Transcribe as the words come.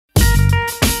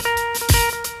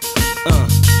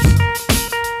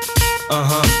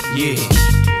Yeah.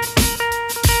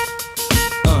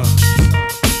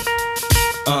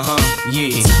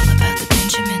 Yeah. It's all about the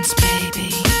Benjamins,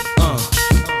 baby.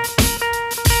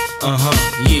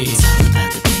 Yeah. It's all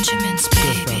about the Benjamins,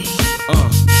 baby.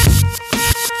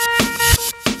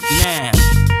 Now,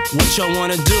 what y'all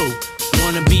wanna do?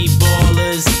 Wanna be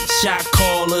ballers, shot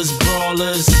callers,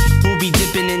 brawlers, who be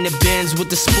dipping in the bins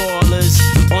with the spoilers.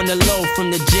 On the low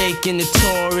from the Jake and the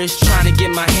Taurus, trying to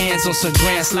get my hands on some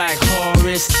grants like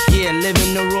Horace. Yeah,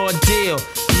 living the raw deal,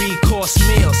 3-course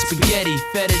meal, spaghetti,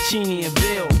 fettuccine and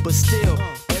veal. But still,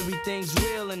 everything's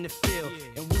real in the field.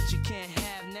 And what you can't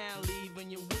have now, leave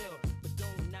when you will. But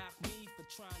don't knock me for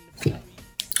trying to play.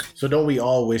 So don't we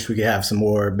all wish we could have some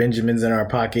more Benjamins in our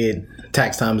pocket?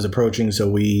 Tax time is approaching, so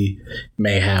we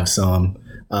may have some.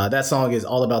 That song is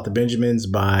All About the Benjamins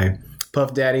by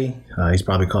Puff Daddy. He's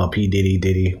probably called P.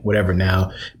 Diddy, whatever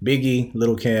now. Biggie,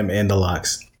 Lil' Kim, and The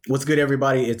Lox. What's good,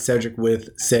 everybody? It's Cedric with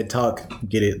Ced Talk.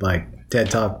 Get it like TED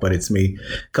Talk, but it's me.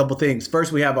 Couple things.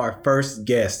 First, we have our first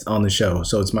guest on the show.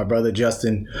 So it's my brother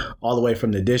Justin, all the way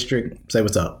from the district. Say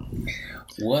what's up.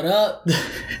 What up?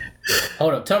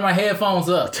 Hold up. Turn my headphones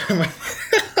up.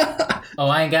 Oh,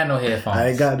 I ain't got no headphones. I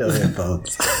ain't got no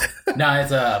headphones. No,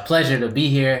 it's a pleasure to be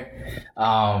here.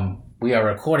 We are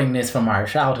recording this from our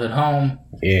childhood home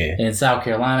in South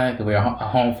Carolina. We are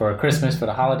home for Christmas, for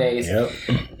the holidays. Yep.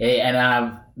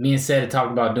 And me and Seth had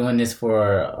talked about doing this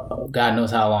for God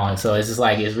knows how long. So it's just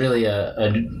like, it's really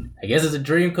I guess it's a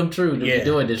dream come true to be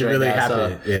doing this right really now.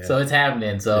 So it's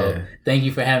happening. So thank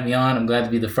you for having me on. I'm glad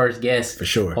to be the first guest. For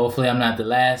sure. Hopefully I'm not the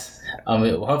last.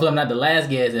 Hopefully I'm not the last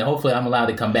guest, and hopefully I'm allowed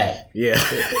to come back. Yeah.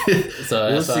 So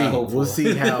we'll see. We'll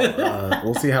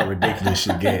see how ridiculous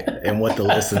you get and what the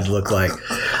listens look like.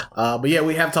 But yeah,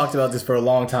 we have talked about this for a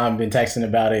long time. Been texting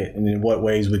about it and in what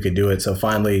ways we could do it. So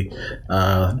finally,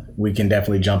 we can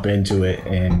definitely jump into it,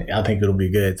 and I think it'll be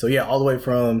good. So yeah, all the way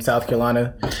from South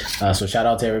Carolina. So shout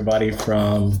out to everybody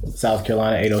from South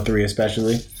Carolina, 803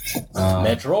 especially.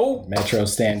 Metro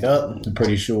stand up. I'm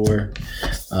pretty sure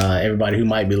everybody who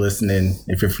might be listening,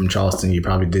 if you're from Charleston, you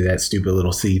probably did that stupid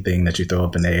little C thing that you throw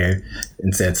up in the air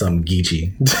and said something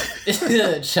geechee.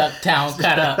 Chucktown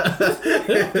cut up.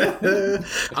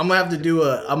 I'm gonna have to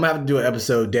do an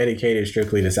episode dedicated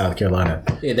strictly to South Carolina.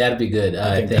 Yeah, that'd be good.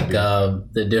 I think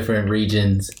the different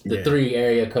regions, the 3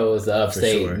 area codes, the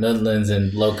upstate, sure. Midlands,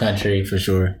 and Low Country. For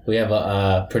sure. We have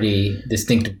a pretty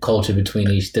distinctive culture between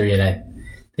each 3, and I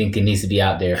think it needs to be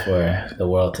out there for the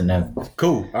world to know.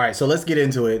 Cool. All right, so let's get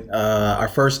into it. Our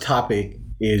first topic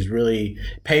is really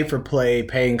pay for play,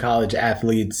 paying college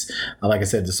athletes. Like I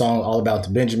said, the song All About the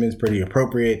Benjamins, pretty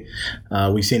appropriate.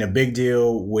 We've seen a big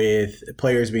deal with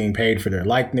players being paid for their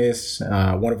likeness.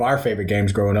 One of our favorite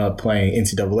games growing up, playing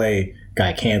NCAA,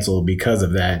 got canceled because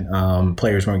of that.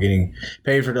 Players weren't getting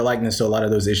paid for their likeness, so a lot of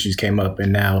those issues came up,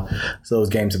 and now those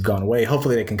games have gone away.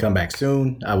 Hopefully they can come back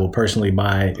soon. I will personally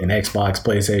buy an Xbox,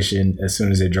 PlayStation as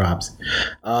soon as it drops.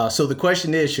 So the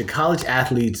question is, should college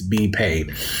athletes be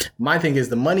paid? My thing is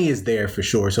the money is there for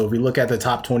sure. So if we look at the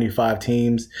top 25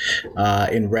 teams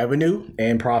in revenue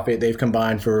and profit, they've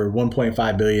combined for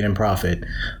 $1.5 billion in profit.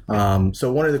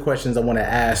 So one of the questions I want to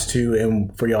ask too,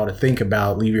 and for y'all to think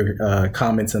about, leave your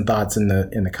comments and thoughts in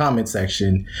the comment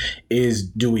section, is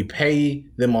do we pay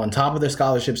them on top of the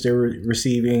scholarships they're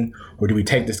receiving, or do we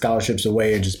take the scholarships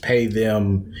away and just pay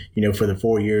them, for the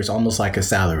 4 years, almost like a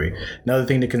salary? Another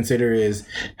thing to consider is,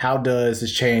 how does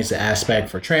this change the aspect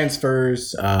for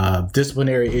transfers,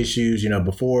 disciplinary issues?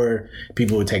 Before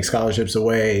people would take scholarships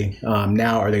away,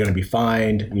 now are they going to be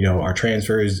fined? Are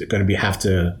transfers going to have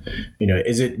to,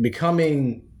 is it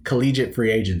becoming collegiate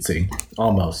free agency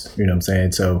almost? You know what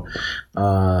I'm saying?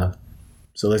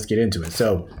 So let's get into it.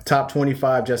 So top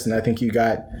 25, Justin, I think you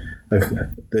got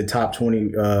the top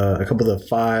 20, a couple of the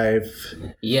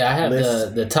 5. Yeah, I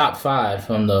have the top 5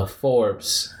 from the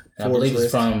Forbes. I believe it's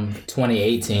from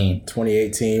 2018.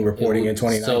 2018, reporting in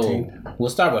 2019. So we'll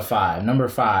start with 5. Number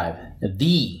 5,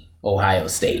 the Ohio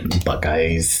State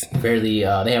Buckeyes. They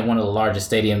have one of the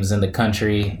largest stadiums in the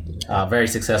country. Very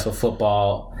successful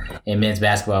football and men's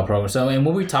basketball program. So, and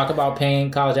when we talk about paying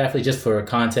college athletes, just for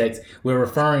context, we're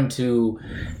referring to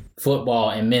football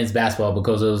and men's basketball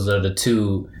because those are the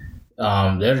two.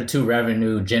 They're the 2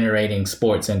 revenue generating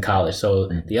sports in college. So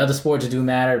the other sports do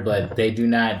matter, but they do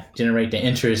not generate the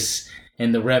interest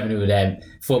and the revenue that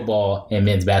football and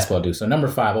men's basketball do. So number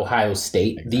 5, Ohio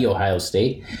State, the Ohio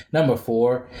State. Number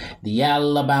 4, the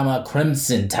Alabama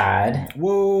Crimson Tide.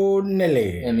 Whoa,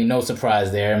 Nelly. No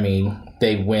surprise there.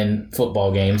 they win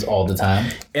football games all the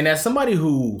time. And as somebody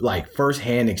who like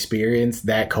firsthand experienced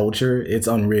that culture, it's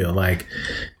unreal. Like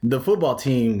the football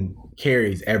team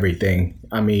carries everything.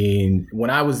 I mean, when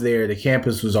I was there, the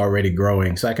campus was already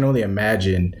growing, so I can only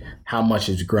imagine how much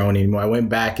it's grown anymore. I went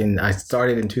back and I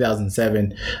started in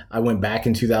 2007. I went back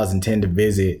in 2010 to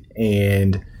visit,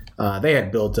 and they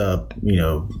had built up,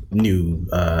 new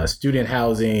student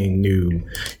housing, new,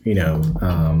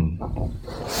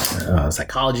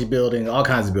 psychology building, all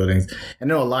kinds of buildings. I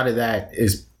know a lot of that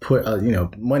is put,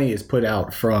 money is put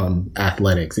out from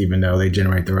athletics, even though they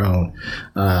generate their own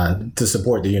to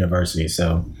support the university.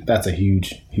 So that's a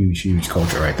huge, huge, huge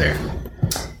culture right there.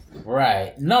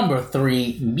 Right. Number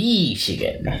 3,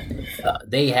 Michigan.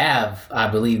 They have, I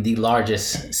believe, the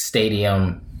largest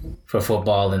stadium for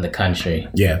football in the country.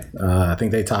 Yeah. I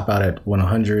think they top out at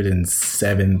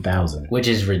 107,000. Which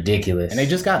is ridiculous. And they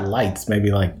just got lights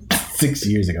maybe like 6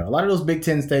 years ago. A lot of those Big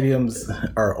Ten stadiums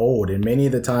are old. And many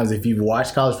of the times, if you've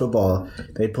watched college football,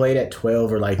 they played at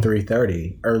 12 or like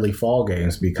 3:30 early fall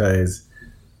games because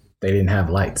they didn't have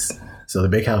lights. So the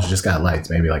Big House just got lights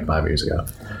maybe like 5 years ago.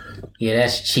 Yeah,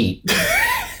 that's cheap.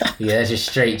 Yeah, that's just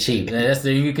straight cheap. And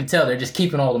you can tell they're just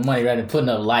keeping all the money, right, and putting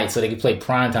up lights so they can play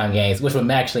primetime games, which would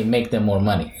actually make them more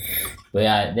money. But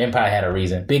yeah, they probably had a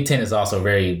reason. Big Ten is also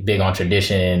very big on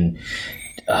tradition and,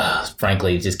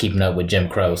 frankly, just keeping up with Jim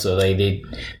Crow. So they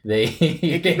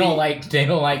don't like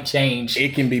change.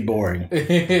 It can be boring.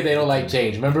 They don't like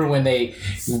change. Remember when they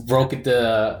broke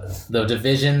the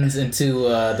divisions into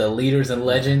the leaders and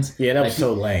legends? Yeah, that was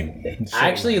so lame. I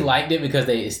actually liked it because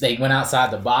they went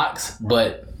outside the box,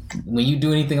 but when you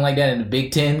do anything like that in the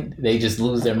Big Ten, they just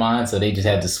lose their mind, so they just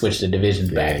had to switch the divisions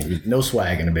back. No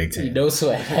swag in the Big Ten. No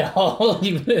swag at all.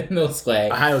 No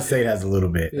swag. Ohio State has a little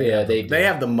bit. Yeah, they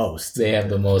have the most. They have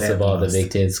the most of all the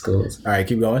Big Ten schools. All right,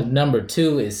 keep going. Number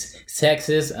 2 is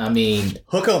Texas. I mean,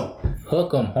 hook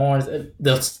 'em horns.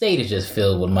 The state is just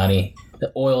filled with money.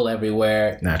 The oil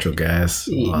everywhere. Natural gas.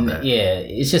 All that. Yeah,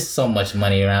 it's just so much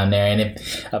money around there. And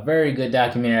a very good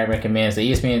documentary I recommend is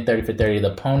the ESPN 30 for 30,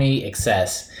 The Pony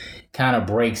Excess. Kind of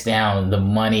breaks down the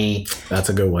money. That's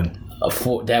a good one.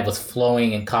 That was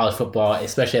flowing in college football,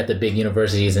 especially at the big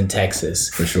universities in Texas.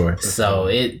 For sure. So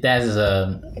that is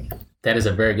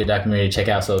a very good documentary to check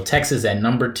out. So Texas at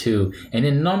number 2. And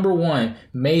then number 1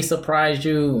 may surprise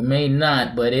you, may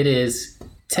not, but it is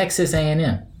Texas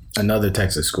A&M. Another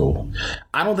Texas school.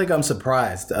 I don't think I'm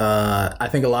surprised. I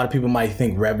think a lot of people might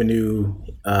think revenue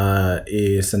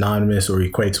is synonymous or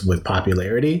equates with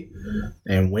popularity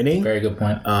and winning. Very good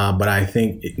point. But I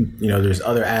think, there's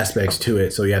other aspects to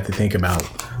it. So you have to think about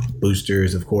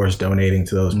boosters, of course, donating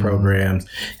to those programs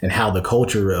and how the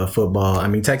culture of football. I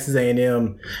mean, Texas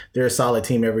A&M, they're a solid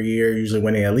team every year, usually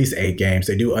winning at least 8 games.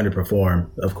 They do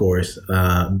underperform, of course.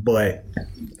 But,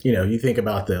 you think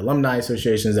about the alumni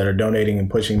associations that are donating and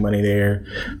pushing money there,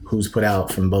 who's put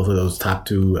out from both of those top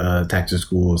 2 Texas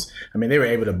schools. I mean, they were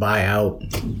able to buy out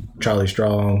Charlie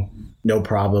Strong, no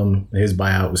problem. His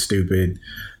buyout was stupid.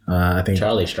 I think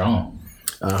Charlie Strong.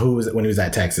 Who was it when he was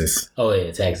at Texas? Oh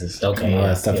yeah, Texas.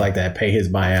 Okay, stuff like that. Pay his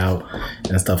buyout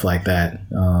and stuff like that.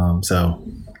 So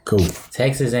cool.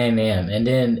 Texas A&M. And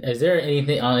then, is there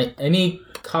anything on any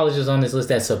colleges on this list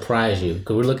that surprised you?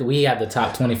 Because we have the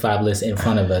top 25 list in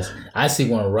front of us. I see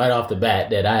one right off the bat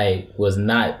that I was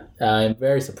not. I'm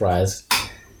very surprised,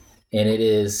 and it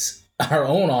is our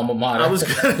own alma mater. I was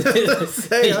going to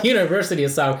say the University of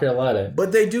South Carolina.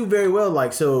 But they do very well.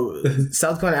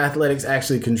 South Carolina athletics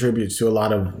actually contributes to a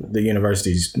lot of the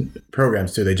university's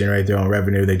programs too. They generate their own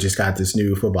revenue. They just got this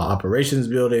new football operations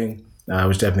building,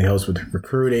 which definitely helps with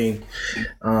recruiting.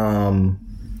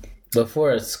 But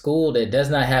for a school that does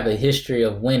not have a history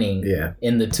of winning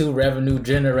in the 2 revenue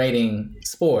generating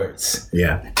sports,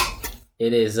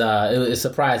 it is. It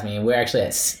surprised me, and we're actually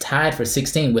tied for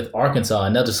 16 with Arkansas,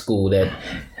 another school that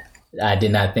I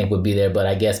did not think would be there. But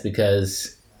I guess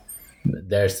because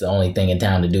there's the only thing in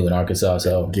town to do in Arkansas.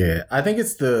 So I think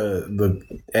it's the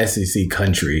SEC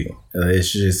country.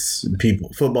 It's just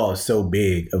football is so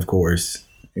big, of course.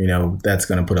 That's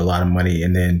going to put a lot of money,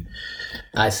 and then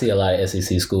I see a lot of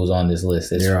SEC schools on this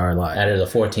list. There are a lot. Out of the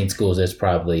 14 schools, there's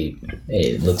probably,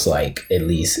 it looks like at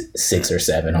least 6 or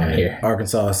 7 on here.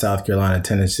 Arkansas, South Carolina,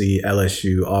 Tennessee,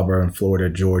 LSU, Auburn, Florida,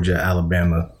 Georgia,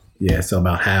 Alabama. Yeah, so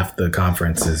about half the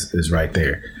conference is right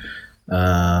there.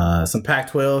 Some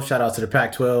Pac-12. Shout out to the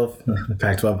Pac-12.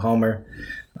 Pac-12 homer.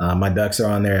 My Ducks are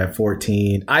on there at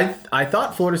 14. I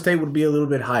thought Florida State would be a little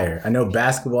bit higher. I know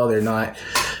basketball, they're not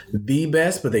the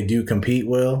best, but they do compete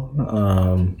well.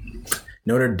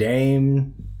 Notre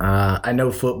Dame, I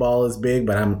know football is big,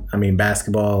 but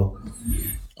basketball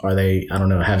Are they? I don't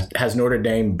know. Has Notre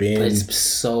Dame been? It's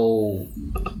so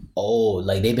old.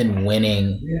 Like they've been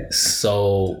winning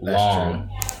so long.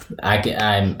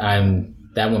 I'm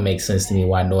that would make sense to me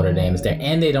why Notre Dame is there,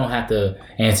 and they don't have to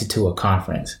answer to a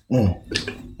conference.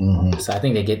 So I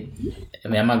think they get. I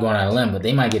mean, I'm not going out on a limb, but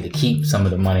they might get to keep some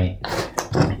of the money,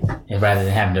 and rather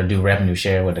than having to do revenue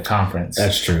share with the conference.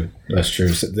 That's true.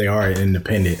 So they are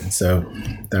independent, so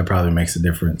that probably makes a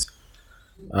difference.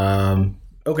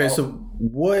 Okay, so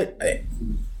what?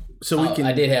 So we can.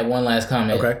 I did have one last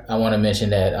comment. Okay. I want to mention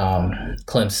that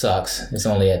Clem sucks. It's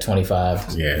only at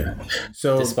 25. Yeah.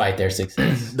 So despite their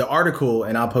success, the article,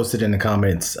 and I'll post it in the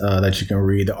comments that you can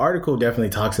read. The article definitely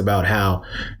talks about how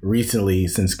recently,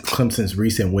 since Clemson's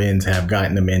recent wins have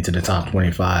gotten them into the top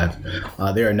 25,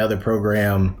 they're another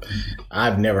program.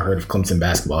 I've never heard of Clemson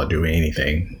basketball doing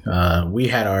anything. We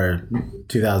had our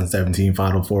 2017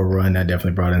 Final Four run that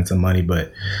definitely brought in some money,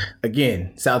 but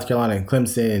again, South Carolina and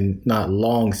Clemson, not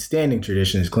long-standing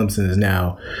traditions. Clemson has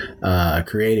now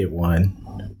created one.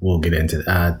 We'll get into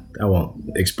that. I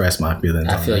won't express my feelings.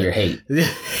 I feel your hate.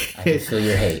 I feel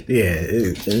your hate. Yeah,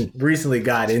 it recently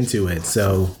got into it,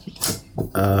 so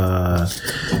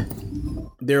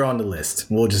they're on the list.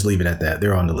 We'll just leave it at that.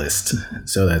 They're on the list,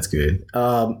 so that's good.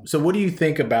 So what do you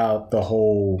think about the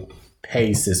whole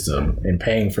pay system and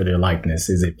paying for their likeness?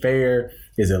 Is it fair?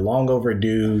 Is it long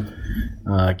overdue?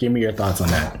 Give me your thoughts on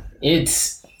that. It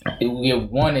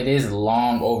is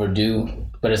long overdue,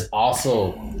 but it's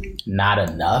also not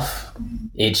enough.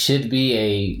 It should be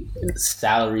a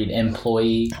salaried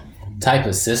employee type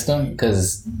of system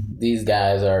because these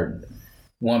guys are,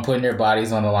 one, putting their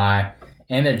bodies on the line,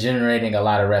 and they're generating a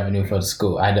lot of revenue for the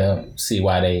school. I don't see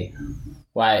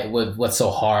what's so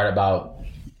hard about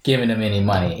giving them any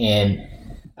money. And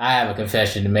I have a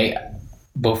confession to make.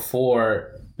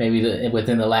 Before, maybe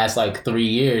within the last 3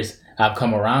 years, I've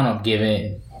come around on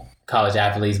giving college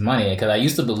athletes money because I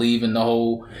used to believe in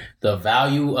the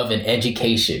value of an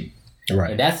education.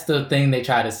 Right. And that's the thing they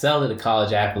try to sell to the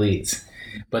college athletes.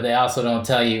 But they also don't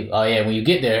tell you, oh yeah, when you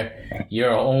get there,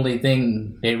 your only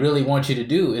thing they really want you to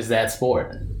do is that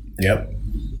sport. Yep.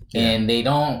 And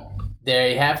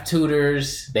they have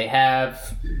tutors, they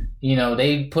have,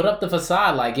 they put up the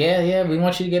facade yeah, we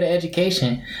want you to get an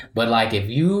education. But if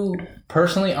you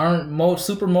personally aren't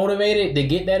super motivated to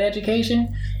get that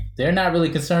education, they're not really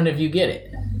concerned if you get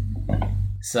it.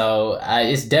 So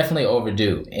it's definitely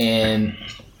overdue. And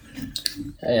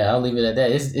yeah, I'll leave it at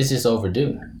that. It's just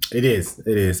overdue. It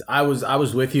is. I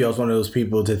was with you. I was one of those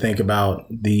people to think about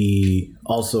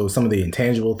also some of the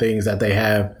intangible things that they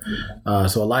have.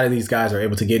 So a lot of these guys are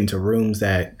able to get into rooms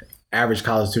that average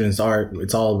college students aren't.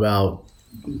 It's all about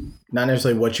not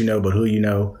necessarily what you know, but who you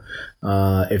know.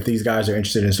 If these guys are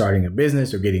interested in starting a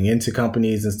business or getting into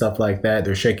companies and stuff like that,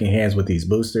 they're shaking hands with these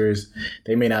boosters.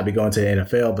 They may not be going to the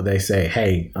NFL, but they say,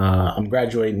 hey, I'm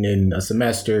graduating in a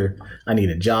semester. I need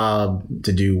a job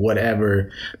to do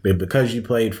whatever. But because you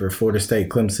played for Florida State,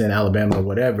 Clemson, Alabama,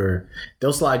 whatever,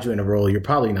 they'll slide you in a role you're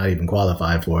probably not even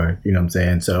qualified for. You know what I'm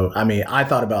saying? So, I mean, I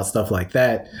thought about stuff like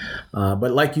that.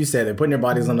 But like you said, they're putting their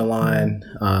bodies on the line.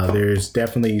 There's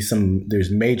definitely there's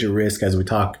major risk as we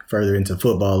talk further into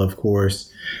football, of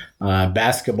course.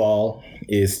 Basketball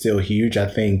is still huge. I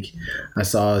think I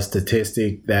saw a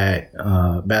statistic that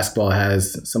basketball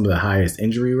has some of the highest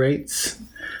injury rates.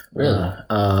 Really?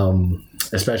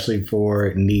 Especially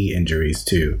for knee injuries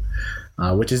too,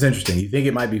 which is interesting. You think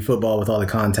it might be football with all the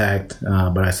contact,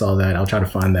 but I saw that. I'll try to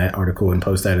find that article and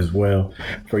post that as well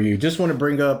for you. Just want to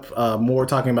bring up more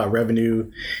talking about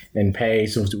revenue and pay.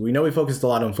 So we know we focused a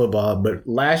lot on football, but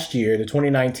last year, the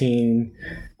 2019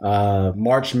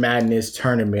 March Madness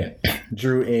tournament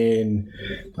drew in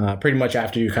pretty much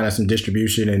after you kind of some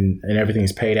distribution and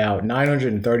everything's paid out,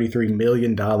 $933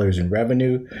 million in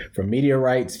revenue from media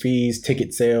rights, fees,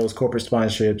 ticket sales, corporate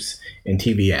sponsorships, and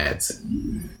TV ads.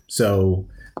 So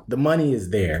the money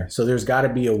is there. So there's got to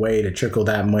be a way to trickle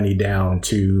that money down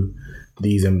to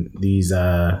these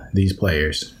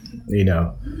players,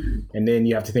 and then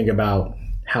you have to think about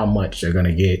how much they're going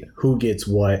to get, who gets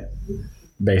what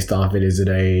based off it. Is it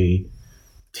a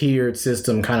tiered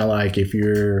system, kind of like if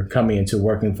you're coming into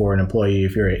working for an employee,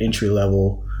 if you're an entry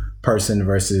level person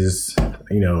versus,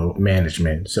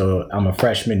 management. So I'm a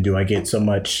freshman, do I get so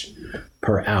much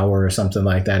per hour or something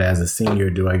like that? As a senior,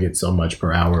 do I get so much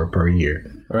per hour per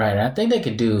year? Right. I think they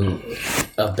could do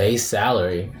a base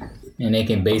salary and they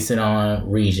can base it on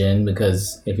region,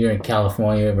 because if you're in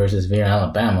California versus if you're in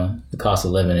Alabama, the cost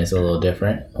of living is a little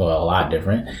different, or a lot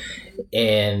different.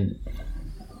 And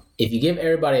if you give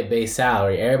everybody a base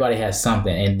salary, everybody has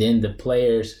something, and then the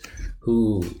players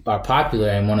who are popular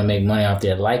and want to make money off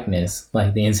their likeness,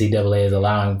 like the NCAA is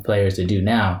allowing players to do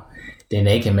now, then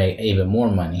they can make even more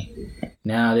money.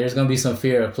 Now, there's going to be some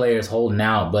fear of players holding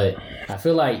out, but I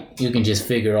feel like you can just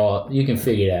figure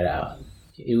that out.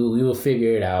 You will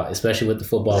figure it out, especially with the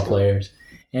football players.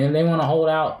 And if they want to hold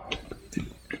out,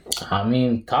 I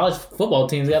mean, college football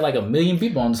teams got like 1 million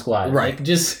people on the squad. Right.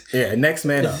 Like next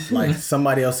man up. Like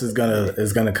somebody else is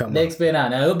gonna come next man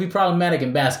out. Now it'll be problematic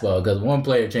in basketball because one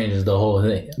player changes the whole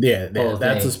thing. Yeah,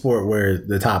 that's a sport where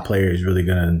the top player is really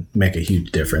gonna make a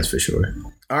huge difference for sure.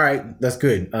 All right, that's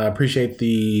good. Appreciate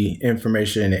the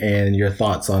information and your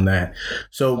thoughts on that.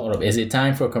 So, hold up, is it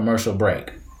time for a commercial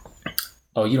break?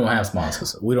 Oh, you don't have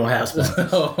sponsors. We don't have sponsors.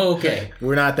 Oh, okay.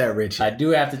 We're not that rich. I do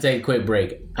have to take a quick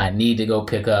break. I need to go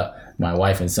pick up my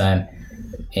wife and son,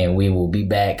 and we will be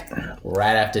back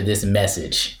right after this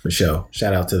message. For sure.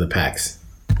 Shout out to the Packs.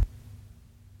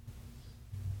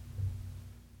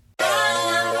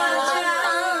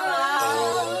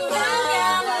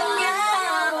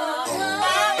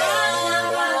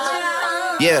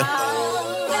 Yeah.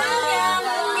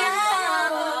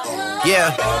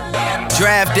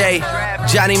 Draft day,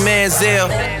 Johnny Manziel.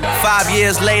 5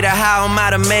 years later, how am I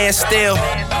the man still?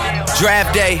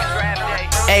 Draft day,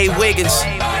 A. Wiggins.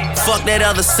 Fuck that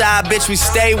other side, bitch, we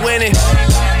stay winning.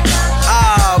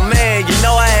 Oh man, you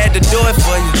know I had to do it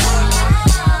for you.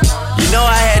 You know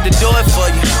I had to do it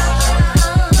for you.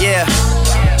 Yeah.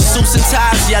 Suits and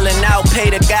ties yelling out,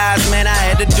 pay the guys, man, I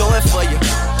had to do it for you.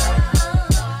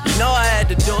 You know I had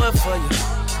to do it for you.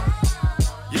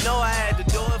 You know I had to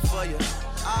do it for you.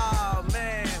 Oh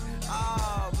man,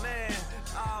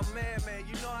 man.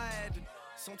 You know I had to.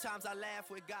 Sometimes I laugh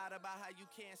with God about how you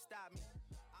can't stop me.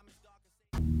 I'm as dark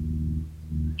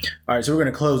as. All right, so we're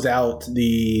going to close out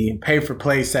the pay for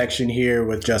play section here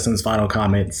with Justin's final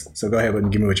comments. So go ahead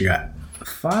and give me what you got.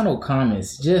 Final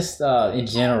comments, just in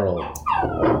general,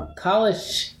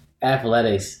 college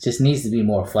athletics just needs to be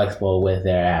more flexible with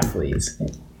their athletes.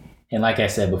 And like I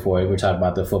said before, we're talking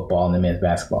about the football and the men's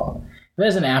basketball. If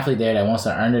there's an athlete there that wants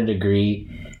to earn a degree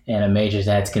in a major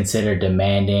that's considered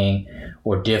demanding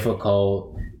or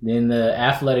difficult, then the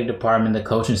athletic department, the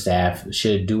coaching staff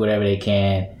should do whatever they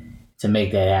can to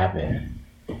make that happen.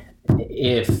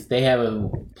 If they have a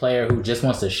player who just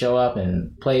wants to show up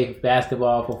and play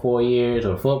basketball for 4 years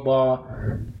or football,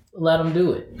 let them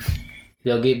do it.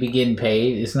 They'll be getting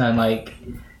paid. It's not like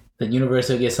the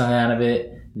university will get something out of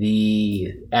it.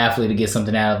 The athlete to get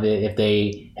something out of it if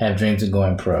they have dreams of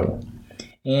going pro.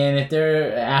 And if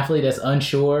they're an athlete that's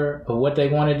unsure of what they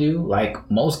want to do, like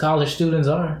most college students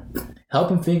are, help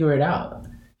them figure it out.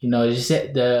 You know,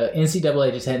 the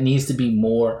NCAA just needs to be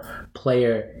more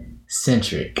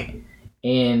player-centric.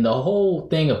 And the whole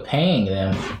thing of paying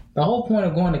them, the whole point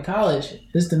of going to college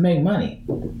is to make money.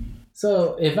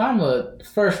 So if I'm a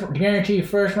guaranteed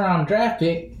first-round draft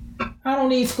pick, I don't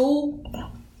need school.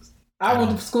 I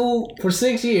went to school for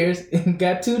 6 years and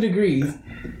got 2 degrees.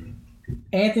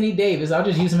 Anthony Davis, I'll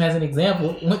just use him as an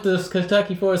example, went to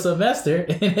Kentucky for a semester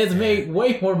and has made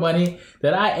way more money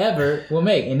than I ever will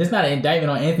make. And it's not an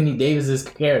indictment on Anthony Davis's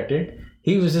character.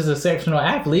 He was just a exceptional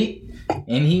athlete,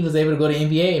 and he was able to go to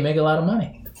NBA and make a lot of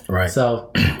money. Right.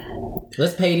 So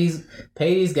let's pay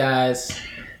these guys.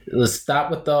 Let's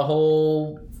stop with the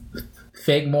whole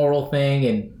fake moral thing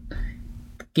and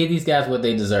give these guys what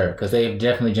they deserve, because they have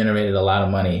definitely generated a lot of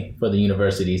money for the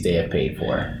universities they have paid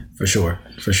for. For sure.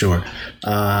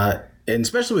 And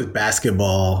especially with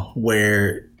basketball,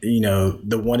 where, you know,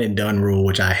 the one and done rule,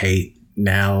 which I hate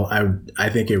now, I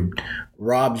think it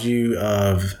robs you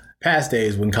of past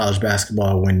days when college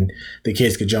basketball, when the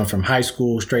kids could jump from high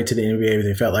school straight to the NBA if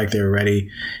they felt like they were ready.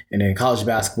 And then college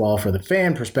basketball, for the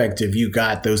fan perspective, you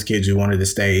got those kids who wanted to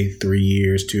stay 3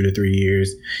 years, 2 to 3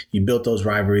 years. You built those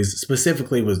rivalries,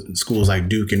 specifically with schools like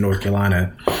Duke and North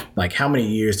Carolina. Like, how many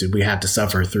years did we have to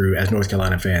suffer through, as North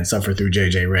Carolina fans, suffer through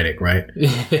JJ Redick, right?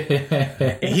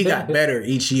 And he got better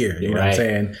each year, you know what I'm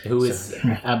saying? Who is,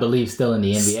 I believe, still in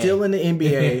the NBA. Still in the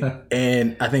NBA,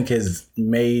 and I think has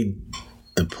made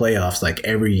the playoffs like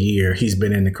every year he's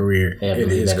been in his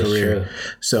career.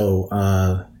 So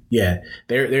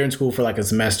they're in school for like a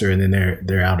semester and then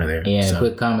they're out of there. And so. A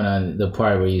quick comment on the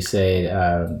part where you say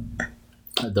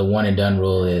the one and done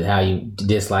rule is how you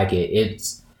dislike it.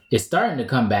 It's starting to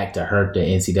come back to hurt the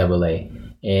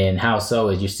NCAA. And how so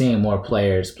is you're seeing more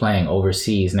players playing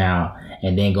overseas now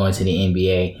and then going to the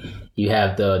NBA. You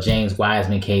have the James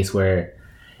Wiseman case where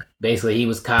basically he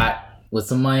was caught with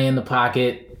some money in the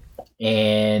pocket,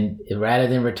 and rather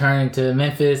than returning to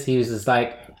Memphis, he was just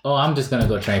like, oh, I'm just going to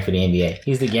go train for the NBA.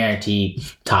 He's the guaranteed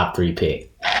top 3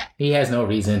 pick. He has no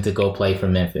reason to go play for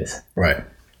Memphis. Right.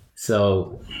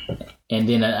 So, and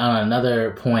then on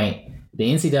another point, the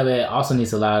NCAA also needs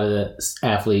to allow the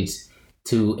athletes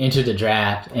to enter the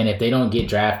draft, and if they don't get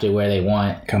drafted where they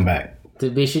want, come back.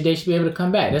 They should be able to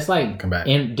come back. That's like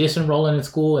disenrolling in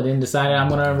school and then deciding I'm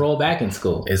going to enroll back in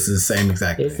school. It's the same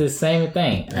exact thing. It's the same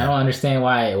thing. Yeah. I don't understand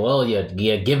why, well, you're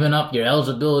giving up your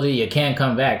eligibility, you can't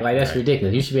come back. Like, that's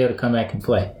ridiculous. You should be able to come back and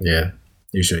play. Yeah,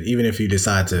 you should. Even if you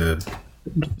decide to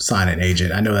sign an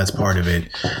agent. I know that's part of it.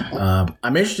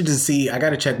 I'm interested to see, I got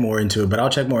to check more into it, but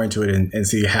I'll check more into it and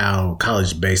see how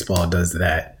college baseball does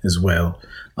that as well.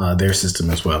 Their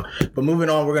system as well. But moving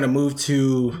on, we're going to move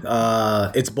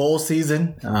to it's bowl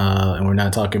season, and we're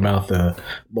not talking about the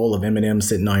bowl of M&M's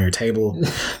sitting on your table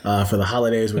for the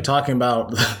holidays. We're talking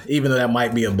about, even though that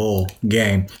might be a bowl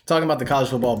game, talking about the college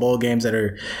football bowl games that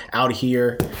are out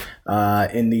here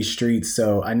in these streets.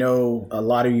 So I know a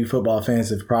lot of you football fans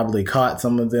have probably caught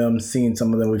some of them, seen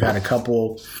some of them. We've had a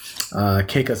couple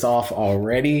kick us off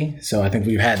already. So I think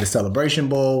we've had the Celebration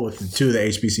Bowl with the two of the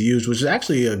HBCUs, which is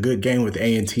actually a good game with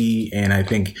A&T, and I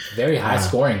think very high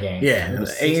scoring game. Yeah,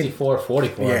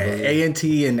 64-44. Yeah,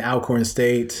 A&T and Alcorn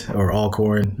State, or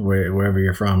Alcorn, wherever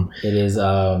you're from. It is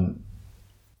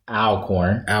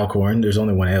Alcorn. Alcorn. There's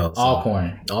only one L. So.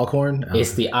 Alcorn. Alcorn.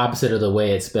 It's the opposite of the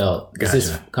way it's spelled. Gotcha. This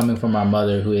is coming from our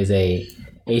mother, who is a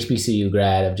HBCU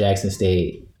grad of Jackson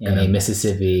State and a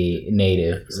Mississippi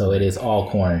native. So it is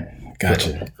Alcorn.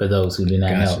 Gotcha. For those who do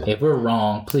not know. If we're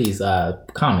wrong, please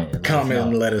comment. Comment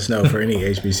and let us know for any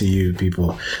HBCU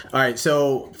people. All right,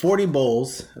 so 40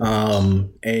 bowls. And,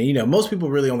 you know, most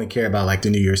people really only care about like the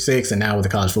New Year's Six, and now with the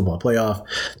college football playoff,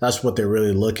 that's what they're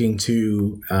really looking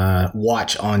to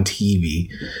watch on TV.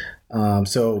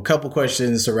 So a couple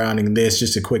questions surrounding this,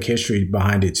 just a quick history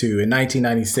behind it too. In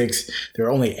 1996, there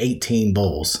were only 18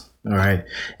 bowls. All right.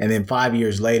 And then 5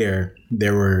 years later,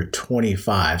 there were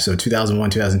 25. So 2001,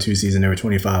 2002 season, there were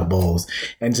 25 bowls.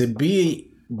 And to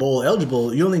be bowl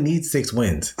eligible, you only need 6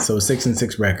 wins. So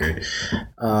 6-6 record.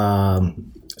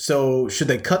 So should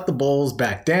they cut the bowls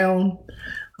back down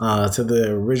to the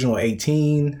original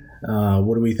 18?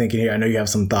 What are we thinking here? I know you have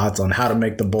some thoughts on how to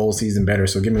make the bowl season better.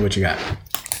 So give me what you got.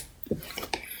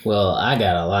 Well, I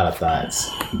got a lot of thoughts,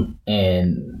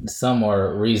 and some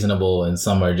are reasonable and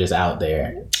some are just out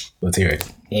there. Let's hear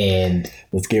it. And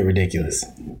let's get ridiculous.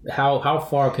 How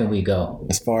far can we go?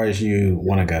 As far as you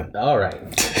want to go. All right.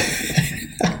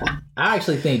 I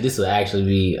actually think this will actually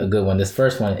be a good one. This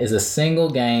first one is a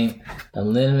single game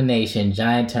elimination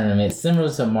giant tournament similar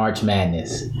to March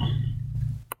Madness.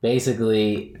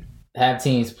 Basically, have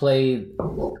teams play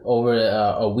over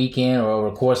a weekend or over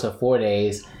a course of 4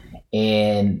 days,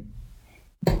 and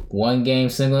one game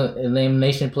single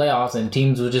elimination playoffs, and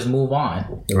teams will just move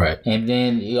on. Right. And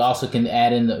then you also can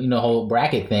add in the whole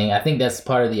bracket thing. I think that's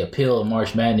part of the appeal of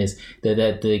March Madness,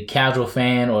 that the casual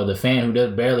fan or the fan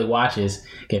who barely watches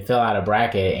can fill out a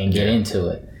bracket and get into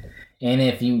it. And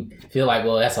if you feel like,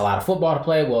 well, that's a lot of football to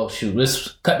play, well, shoot, let's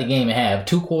cut the game in half,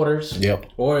 2 quarters. Yep.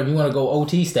 Or if you want to go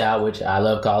OT style, which I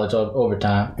love college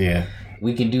overtime. Yeah.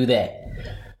 We can do that.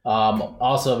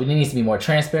 Also, there needs to be more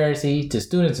transparency to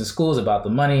students and schools about the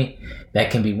money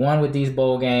that can be won with these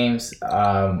bowl games.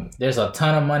 There's a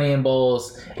ton of money in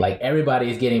bowls. Like, everybody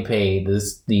is getting paid.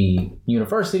 The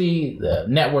university, the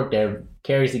network that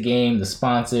carries the game, the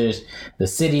sponsors, the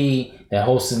city that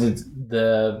hosts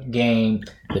the game,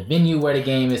 the venue where the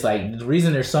game is. Like, the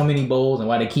reason there's so many bowls and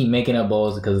why they keep making up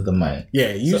bowls is because of the money.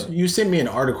 Yeah, you sent me an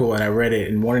article and I read it,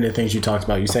 and one of the things you talked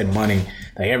about, you said money,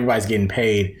 like everybody's getting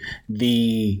paid.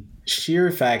 The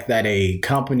sheer fact that a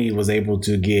company was able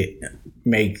to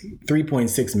make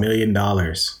 $3.6 million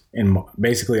in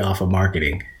basically off of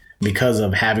marketing because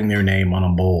of having their name on a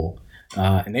bowl.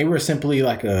 And they were simply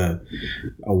like a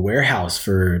warehouse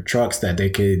for trucks that they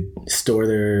could store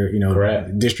their,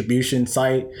 Correct. Distribution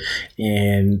site,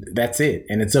 and that's it.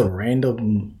 And it's a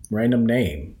random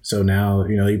name. So now,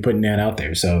 you're putting that out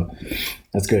there. So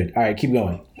that's good. All right, keep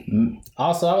going.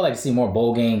 Also, I would like to see more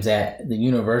bowl games at the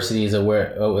universities of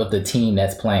the team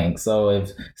that's playing. So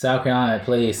if South Carolina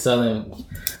plays South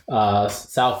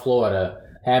Florida,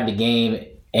 have the game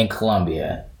in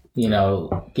Columbia.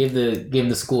 Give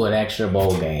the school an extra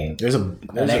bowl game. There's an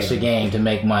extra game to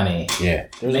make money. Yeah,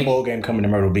 there's a bowl game coming to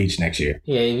Myrtle Beach next year.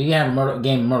 Yeah, if you have a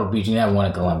game in Myrtle Beach, you have one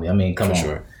in Columbia. I mean, come on.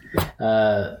 Sure.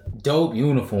 Dope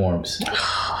uniforms.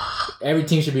 Every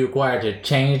team should be required to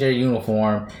change their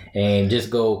uniform and just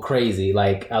go crazy.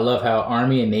 Like, I love how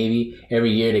Army and Navy,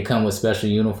 every year they come with special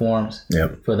uniforms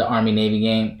for the Army-Navy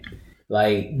game.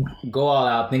 Like, go all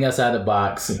out, think outside the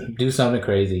box, do something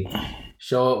crazy.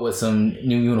 Show up with some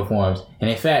new uniforms. And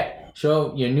in fact,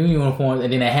 show your new uniforms,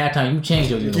 and then at halftime you change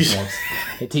your uniforms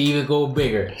to even go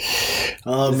bigger.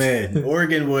 Oh man,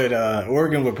 Oregon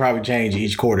would probably change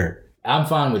each quarter. I'm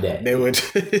fine with that. They would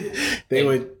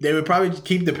they would probably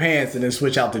keep the pants and then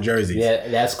switch out the jerseys. Yeah,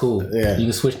 that's cool. Yeah. You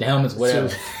can switch the helmets,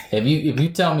 whatever. If you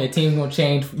tell me a team's gonna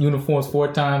change uniforms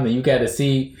 4 times, then you got to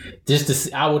see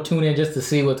I will tune in just to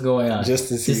see what's going on, just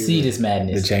to see this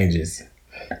madness, the changes.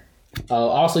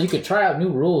 Also, you could try out new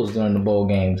rules during the bowl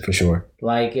games For sure.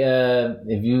 Like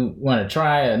if you want to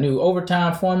try a new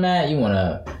overtime format, you want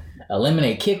to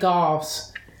eliminate kickoffs.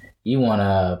 You want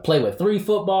to play with 3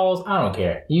 footballs? I don't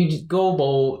care. You just go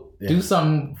bold. Yeah. Do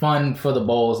something fun for the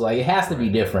bowls. Like, it has to be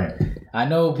different. I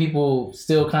know people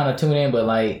still kind of tune in, but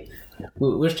like,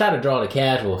 we're trying to draw the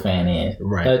casual fan in.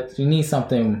 Right. But you need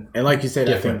something. And like you said,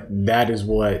 different. I think that is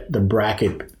what the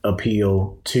bracket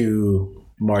appeal to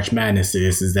March Madness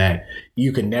is that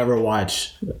you can never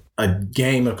watch a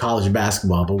game of college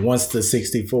basketball, but once the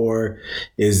 64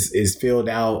 is filled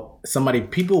out,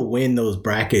 people win those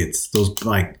brackets, those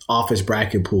like office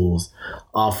bracket pools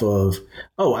off of,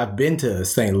 I've been to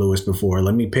St. Louis before,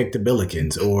 let me pick the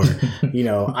Billikens, or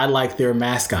I like their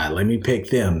mascot, let me pick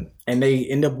them. And they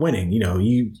end up winning.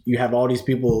 You have all these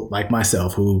people like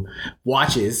myself who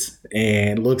watches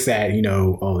and looks at,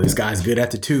 this guy's good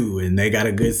at the 2 and they got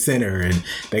a good center and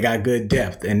they got good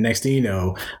depth. And next thing you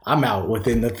know, I'm out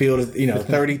within the field of,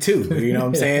 32. You know what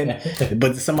I'm saying?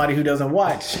 But somebody who doesn't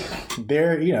watch,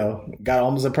 they're, got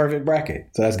almost a perfect bracket.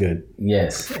 So that's good.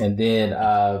 Yes. And then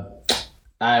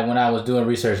when I was doing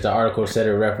research, the article said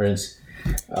a reference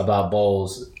about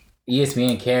bowls.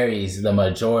 ESPN carries the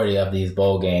majority of these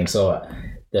bowl games. So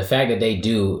the fact that they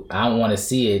do, I want to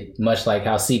see it much like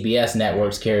how CBS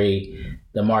networks carry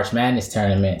the March Madness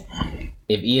tournament.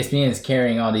 If ESPN is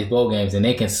carrying all these bowl games, then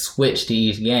they can switch to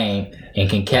each game and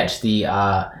can catch the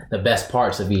best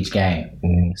parts of each game.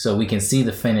 Mm-hmm. So we can see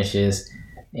the finishes,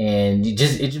 and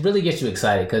it really gets you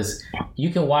excited because you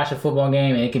can watch a football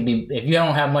game and it can be, if you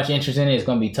don't have much interest in it, it's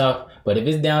going to be tough. But if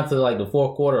it's down to like the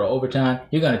 4th quarter or overtime,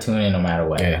 you're going to tune in no matter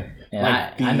what. Yeah. And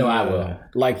I know I will.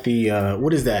 Like the,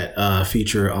 what is that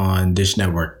feature on Dish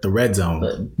Network? The Red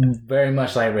Zone. Very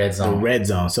much like Red Zone. The Red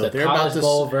Zone. So the if they're about to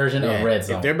bowl version of Red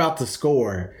Zone. If they're about to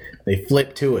score, they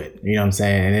flip to it. You know what I'm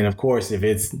saying? And then of course, if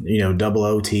it's, double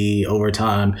OT,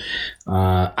 overtime,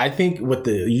 I think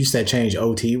you said change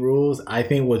OT rules. I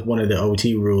think with one of the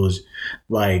OT rules,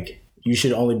 like you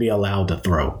should only be allowed to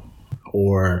throw,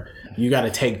 or you got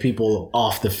to take people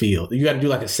off the field. You got to do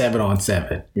like a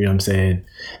 7-on-7. You know what I'm saying?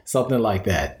 Something like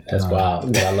that. That's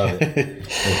wild. I love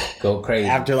it. Go crazy.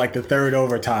 After like the 3rd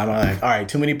overtime, I'm like, all right,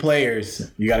 too many players.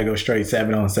 You got to go straight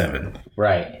 7-on-7.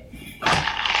 Right.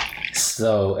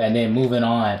 So, and then moving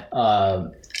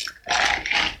on,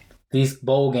 these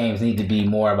bowl games need to be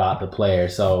more about the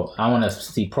players. So I want to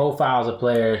see profiles of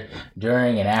players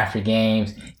during and after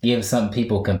games, give some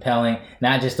people compelling,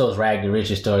 not just those rag to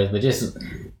riches stories, but just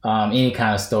any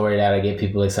kind of story that'll get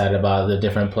people excited about the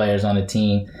different players on the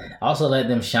team. Also let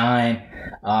them shine,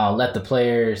 let the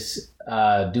players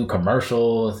do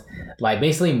commercials, like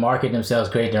basically market themselves,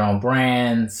 create their own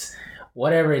brands,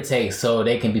 whatever it takes so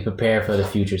they can be prepared for the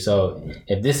future. So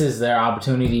if this is their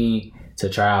opportunity to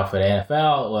try out for the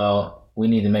NFL, well, we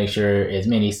need to make sure as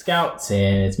many scouts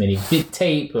and as many fit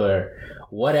tape or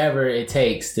whatever it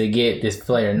takes to get this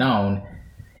player known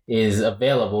is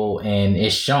available and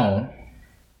is shown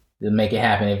to make it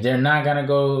happen. If they're not going to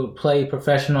go play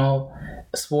professional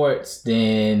sports,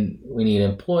 then we need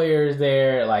employers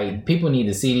there. Like, people need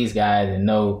to see these guys and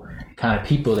know kind of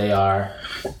people they are,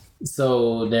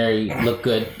 so they look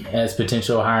good as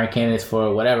potential hiring candidates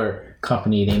for whatever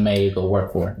company they may go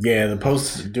work for. Yeah, the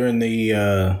posts during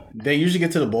they usually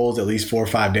get to the bowls at least 4 or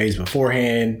 5 days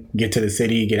beforehand, get to the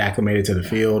city, get acclimated to the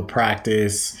field,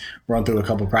 practice, run through a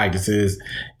couple practices.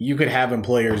 You could have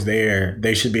employers there.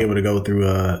 They should be able to go through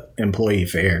a employee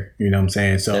fair. You know what I'm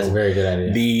saying? So that's a very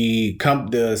good idea.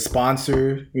 The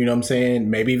sponsor, you know what I'm saying?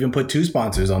 Maybe even put 2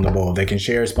 sponsors on the bowl. They can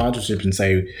share sponsorships and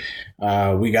say,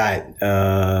 we got,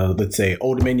 let's say,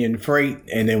 Old Dominion Freight,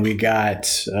 and then we got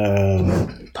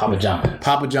Papa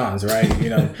John's,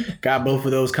 right? Got both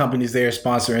of those companies there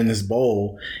sponsoring this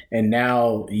bowl, and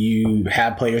now you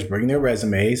have players bring their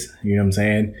resumes. You know what I'm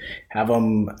saying? Have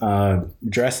them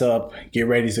dress up, get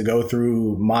ready to go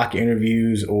through mock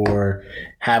interviews, or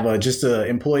have just a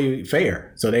employee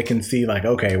fair, so they can see like,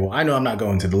 okay, well, I know I'm not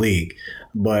going to the league,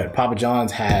 but Papa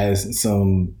John's has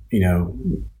some,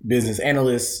 business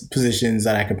analyst positions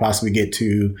that I could possibly get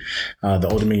to. The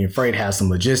Old Dominion Freight has some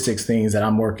logistics things that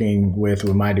I'm working with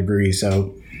my degree.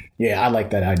 So, yeah, I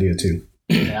like that idea too.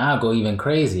 And I'll go even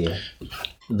crazier.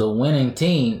 The winning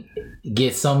team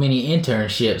get so many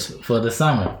internships for the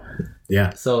summer.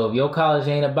 Yeah. So if your college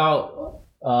ain't about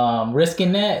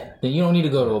risking that, then you don't need to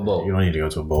go to a bowl. You don't need to go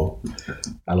to a bowl.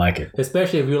 I like it.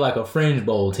 Especially if you're like a fringe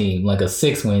bowl team, like a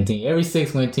 6-win team. Every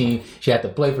 6-win team should have to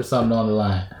play for something on the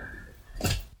line.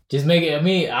 Just make it. I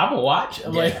mean, I'm gonna watch.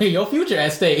 I'm like, your future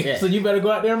at stake. So you better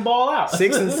go out there and ball out.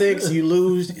 6-6, you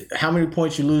lose. How many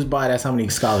points you lose by? That's how many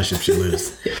scholarships you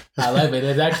lose. I love it.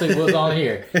 That's actually what's on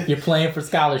here. You're playing for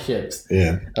scholarships.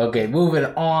 Yeah. Okay, moving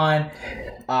on.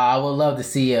 I would love to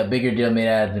see a bigger deal made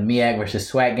out of the MEAC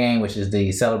versus SWAC game, which is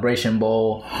the Celebration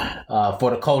Bowl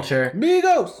for the culture.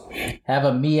 Migos. Have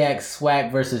a MEAC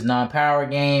SWAC versus non-power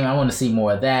game. I want to see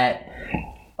more of that.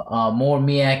 More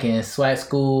MEAC and SWAC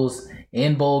schools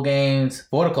in bowl games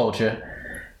for the culture.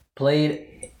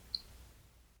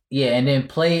 And then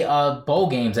play bowl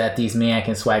games at these MEAC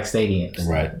and SWAC stadiums.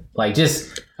 Right. Like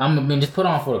just put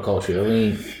on for the culture. I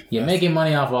mean, you're making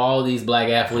money off of all these black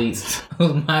athletes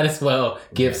who might as well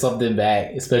give something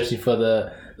back, especially for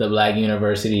the black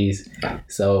universities.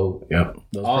 So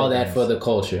all that for the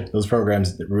culture. Those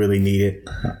programs really need it.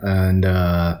 And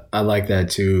I like that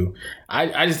too.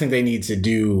 I just think they need to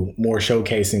do more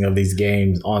showcasing of these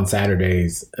games on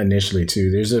Saturdays initially too.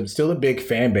 There's still a big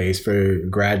fan base for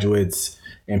graduates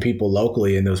and people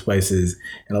locally in those places.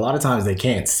 And a lot of times they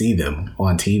can't see them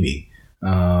on TV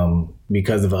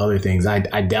because of other things. I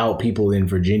doubt people in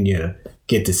Virginia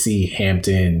get to see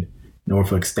Hampton,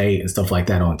 Norfolk State, and stuff like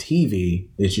that on TV.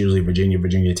 It's usually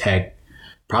Virginia Tech.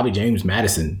 Probably James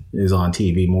Madison is on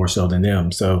TV more so than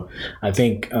them. So I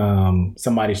think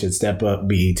somebody should step up,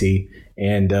 BET,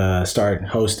 and start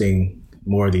hosting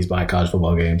more of these black college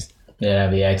football games. Yeah,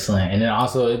 that'd be excellent. And then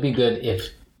also it'd be good if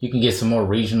you can get some more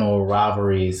regional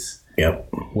rivalries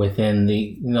within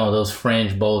the, those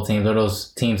fringe bowl teams or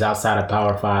those teams outside of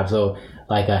Power 5. So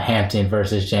like a Hampton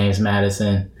versus James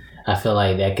Madison. I feel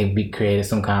like that could be created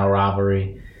some kind of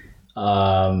rivalry.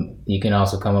 You can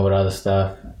also come up with other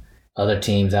stuff, other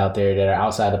teams out there that are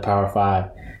outside the Power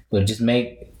 5, but just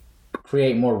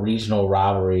create more regional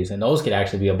rivalries. And those could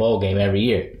actually be a bowl game every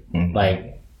year. Mm-hmm.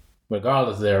 Like,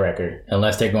 regardless of their record,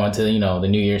 unless they're going to, the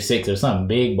New Year's Six or something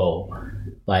big bowl.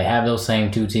 Like, have those same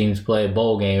two teams play a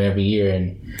bowl game every year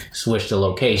and switch the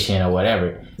location or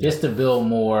whatever, just to build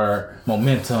more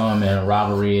momentum and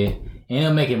rivalry, and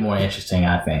it'll make it more interesting,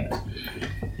 I think.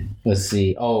 Let's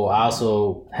see. Oh, I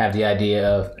also have the idea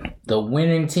of the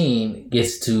winning team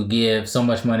gets to give so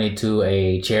much money to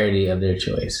a charity of their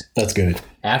choice. That's good.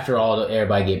 After all,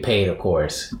 everybody get paid, of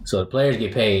course. So the players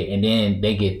get paid, and then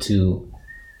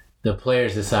the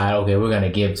players decide, okay, we're going to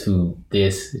give to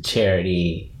this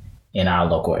charity in our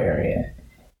local area.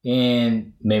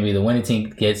 And maybe the winning team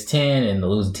gets 10 and the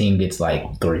losing team gets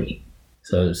like 3.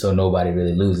 So nobody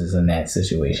really loses in that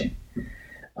situation.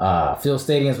 Fill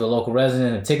stadiums with local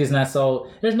residents, the tickets not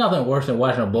sold. There's nothing worse than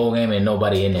watching a bowl game and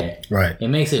nobody in there. Right. It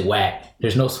makes it whack.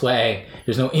 There's no swag.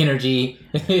 There's no energy.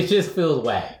 It just feels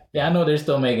whack. Yeah, I know they're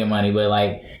still making money, but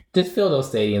like, just fill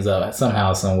those stadiums up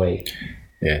somehow, some way.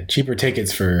 Yeah, cheaper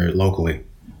tickets for locally.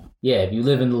 Yeah, if you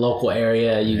live in the local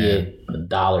area, you get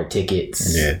 $1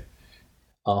 tickets. Yeah.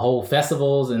 Whole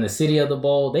festivals in the city of the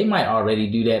bowl, they might already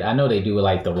do that. I know they do it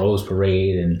like the Rose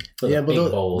Parade and big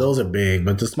bowls. Those are big,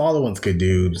 but the smaller ones could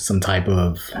do some type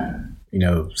of,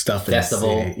 stuff.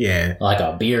 Festival. In the city. Yeah. Like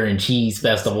a beer and cheese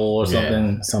festival or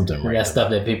something. Yeah, something right. That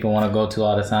stuff that people want to go to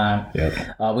all the time.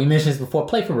 Yep. We mentioned this before,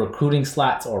 play for recruiting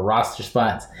slots or roster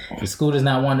spots. If the school does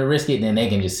not want to risk it, then they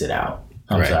can just sit out.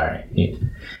 I'm sorry. Yeah.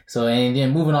 So, and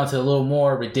then moving on to a little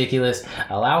more ridiculous,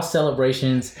 allow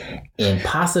celebrations and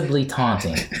possibly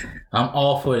taunting. I'm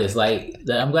all for this. Like,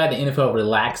 I'm glad the NFL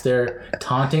relaxed their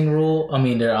taunting rule.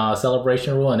 Their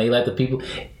celebration rule, and they let the people.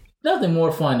 Nothing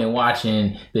more fun than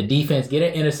watching the defense get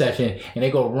an interception and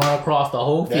they go run across the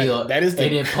whole field and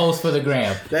then post for the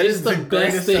gram. That is the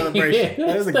greatest celebration.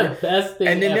 That is the best thing.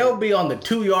 And then they'll be on the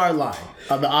 2-yard line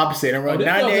of the opposite and run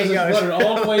 98 yards. Run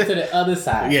all the way to the other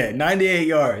side. Yeah, 98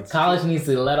 yards. College needs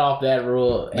to let off that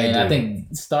rule, and I think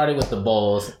started with the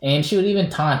bowls and shoot, even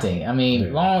taunting.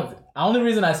 The only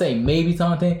reason I say maybe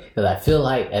taunting because I feel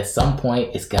like at some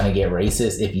point it's gonna get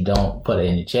racist if you don't put it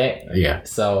in the check. Yeah.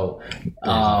 So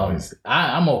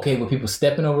I'm okay with people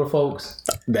stepping over folks.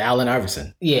 The Allen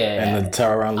Iverson. Yeah. And the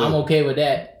Tyronn Lue. I'm okay with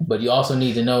that, but you also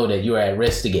need to know that you're at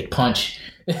risk to get punched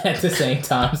at the same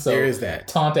time. So there is that.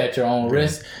 Taunt at your own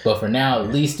risk. But for now, at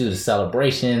least do the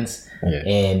celebrations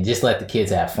and just let the kids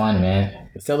have fun, man.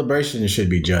 The celebration should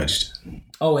be judged.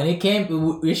 Oh, and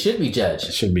it should be judged.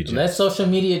 It should be judged. Let social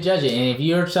media judge it. And if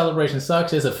your celebration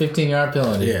sucks, it's a 15-yard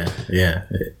penalty. Yeah.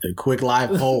 A quick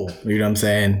live poll. You know what I'm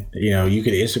saying? You know, you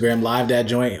could Instagram live that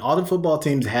joint. All the football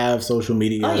teams have social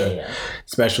media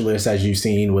specialists, as you've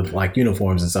seen with like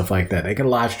uniforms and stuff like that. They can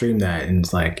live stream that, and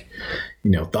it's like, you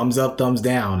know, thumbs up, thumbs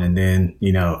down, and then,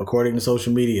 you know, according to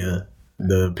social media,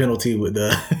 the penalty with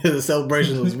the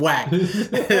celebration was whack.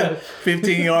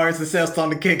 15 yards assessed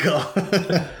on the kickoff.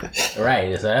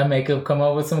 Right. So that make them come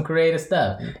up with some creative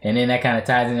stuff. And then that kind of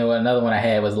ties into what another one I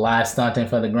had was live stunting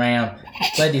for the gram.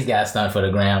 Let these guys stunt for the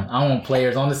gram. I want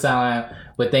players on the sideline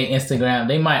with their Instagram.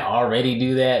 They might already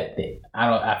do that.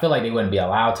 I feel like they wouldn't be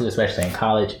allowed to, especially in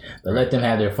college. But let them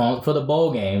have their phones for the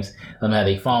bowl games. Let them have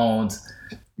their phones.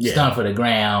 Stunt for the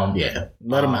ground. Yeah.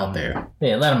 Let them out there.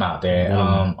 Yeah, let them out there.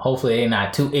 Hopefully they're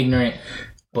not too ignorant.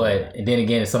 But then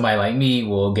again, somebody like me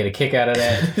will get a kick out of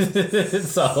that.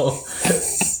 So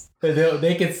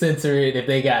they can censor it if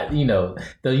they got, you know,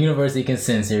 the university can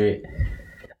censor it.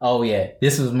 Oh, yeah.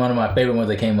 This was one of my favorite ones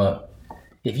that came up.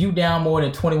 If you down more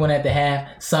than 21 at the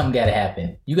half, something got to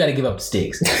happen. You got to give up the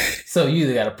sticks. So you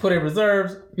either got to put in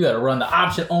reserves, you got to run the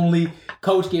option only,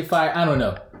 coach get fired. I don't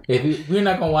know. We're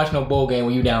not gonna watch no bowl game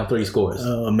when you down 3 scores.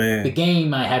 Oh man, the game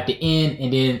might have to end,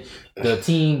 and then the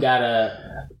team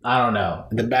gotta, I don't know,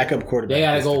 the backup quarterback. They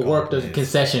gotta go work the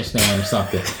concession stand or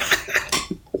something.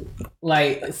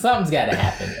 Like something's gotta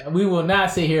happen. We will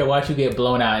not sit here and watch you get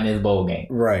blown out in this bowl game.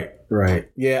 Right.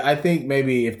 Yeah, I think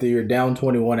maybe if you're down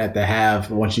 21 at the half,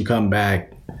 once you come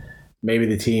back, maybe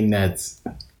the team that's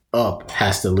up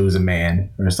has to lose a man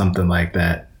or something like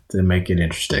that to make it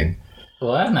interesting.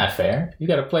 Well, that's not fair. You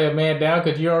got to play a man down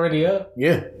because you're already up.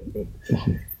 Yeah.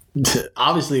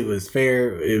 Obviously, it was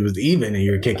fair. It was even, and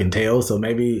you're kicking tails. So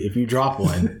maybe if you drop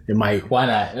one, it might. Why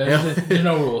not? There's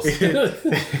no rules.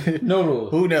 No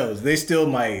rules. Who knows? They still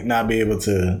might not be able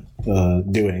to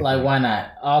do anything. Like, why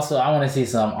not? Also, I want to see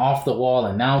some off the wall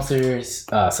announcers,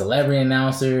 celebrity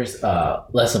announcers.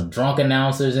 Let some drunk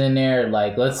announcers in there.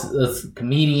 Like, let's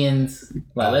comedians.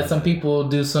 Like, let some people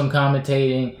do some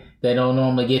commentating they don't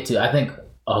normally get to. I think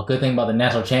a good thing about the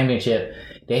national championship,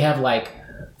 they have like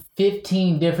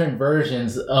 15 different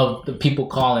versions of the people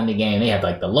calling the game. They have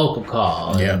like the local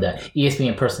call and the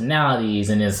ESPN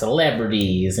personalities and then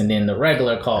celebrities and then the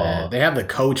regular call. They have the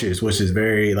coaches, which is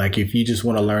very like if you just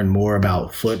want to learn more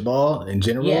about football in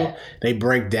general, they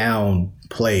break down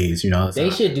plays, you know.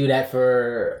 They should do that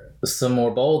for some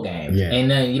more bowl games. Yeah. And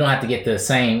then you don't have to get the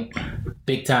same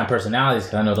big time personalities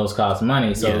because I know those cost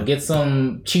money. So get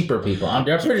some cheaper people. I'm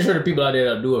pretty sure the people out there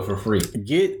that'll do it for free.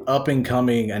 Get up and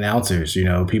coming announcers, you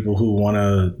know, people who want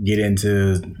to get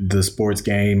into the sports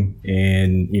game.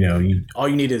 And, you know, all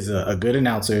you need is a good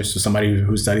announcer. So somebody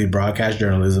who studied broadcast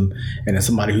journalism and then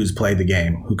somebody who's played the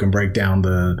game who can break down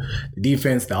the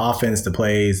defense, the offense, the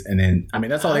plays. And then, I mean,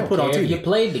 that's all they put on TV. You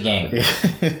played the game.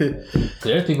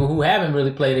 There's people who haven't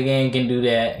really played the game can do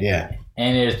that. Yeah.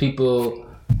 And there's people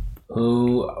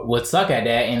who would suck at that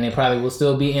and they probably will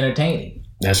still be entertaining.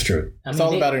 That's true. It's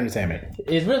all about entertainment.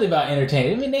 It's really about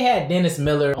entertainment. I mean, they had Dennis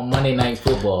Miller on Monday Night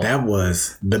Football. That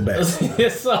was the best.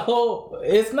 So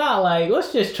it's not like,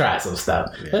 let's just try some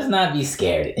stuff. Yeah. Let's not be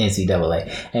scared,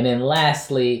 NCAA. And then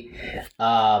lastly,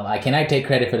 I cannot take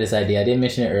credit for this idea. I didn't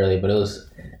mention it earlier, but it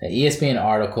was an ESPN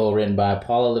article written by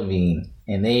Paula Levine.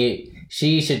 And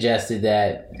she suggested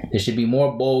that there should be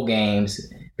more bowl games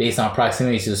based on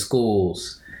proximity to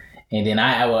schools. And then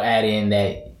I will add in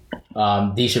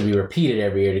that these should be repeated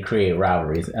every year to create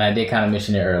rivalries. And I did kind of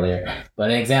mention it earlier.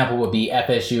 But an example would be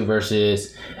FSU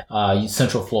versus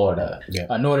Central Florida.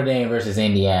 Yeah. Notre Dame versus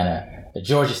Indiana.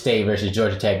 Georgia State versus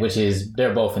Georgia Tech,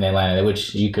 they're both in Atlanta,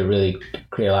 which you could really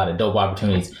create a lot of dope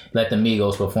opportunities. Let the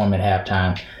Migos perform at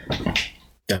halftime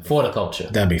for the culture.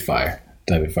 That'd be fire.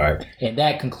 And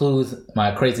that concludes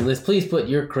my crazy list. Please put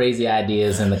your crazy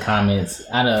ideas in the comments.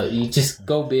 I know you just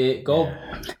go big, go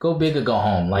big or go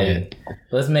home. Like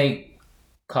let's make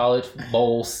college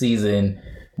bowl season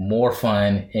more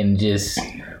fun and just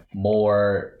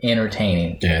more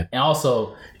entertaining. Yeah. And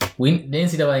also, the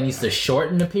NCAA needs to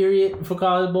shorten the period for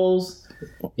college bowls.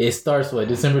 It starts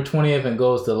December 20th and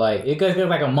goes to it goes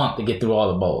like a month to get through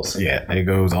all the bowls. Yeah, it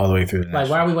goes all the way through. Why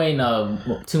are we waiting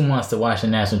 2 months to watch the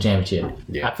national championship?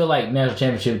 Yeah. I feel like national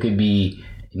championship could be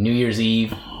New Year's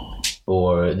Eve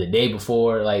or the day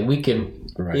before. Like you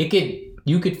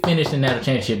could finish the national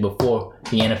championship before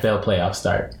the NFL playoffs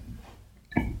start.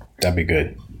 That'd be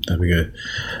good.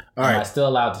 All right. Still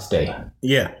allowed to stay.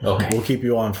 Yeah. Okay. We'll keep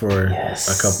you on for a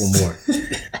couple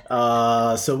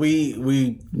more. So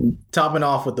we topping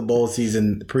off with the bowl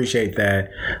season. Appreciate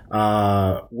that.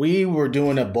 We were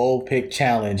doing a bowl pick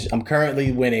challenge. I'm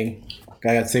currently winning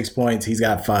Guy got 6 points. He's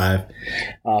got 5.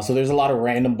 So there's a lot of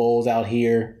random bowls out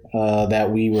here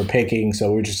that we were picking.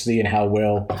 So we're just seeing how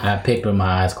well I picked with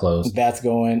my eyes closed. that's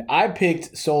going. I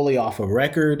picked solely off of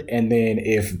record, and then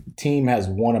if team has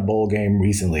won a bowl game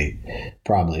recently,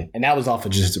 probably. And that was off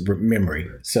of just memory.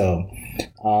 So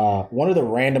one of the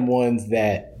random ones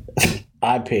that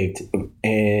I picked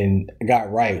and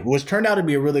got right, which turned out to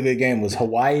be a really good game, was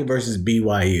Hawaii versus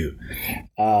BYU.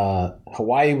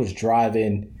 Hawaii was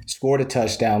driving, scored a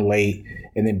touchdown late,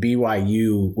 and then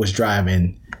BYU was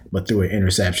driving but threw an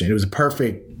interception. It was a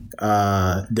perfect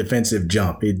defensive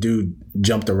jump. Dude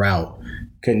jumped the route.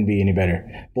 Couldn't be any better.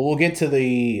 But we'll get to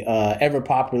the ever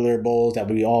popular bowls that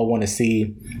we all want to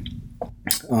see.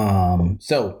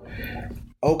 So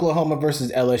Oklahoma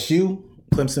versus LSU,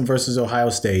 Clemson versus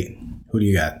Ohio State. Who do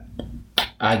you got?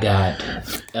 I got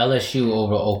LSU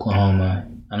over Oklahoma.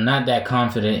 I'm not that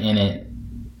confident in it,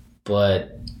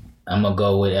 but I'm going to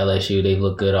go with LSU. They've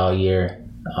looked good all year.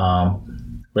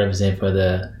 Represent for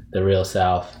the real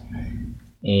South.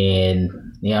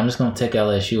 And, yeah, I'm just going to take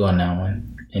LSU on that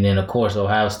one. And then, of course,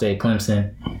 Ohio State,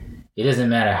 Clemson. It doesn't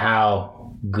matter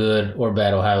how good or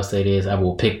bad Ohio State is. I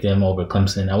will pick them over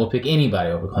Clemson. I will pick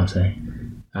anybody over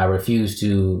Clemson. I refuse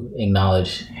to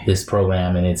acknowledge this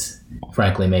program, and it's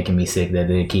frankly making me sick that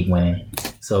they keep winning.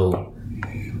 So,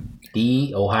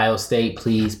 the Ohio State,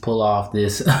 please pull off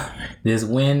this this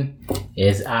win.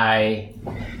 As I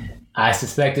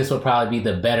suspect this will probably be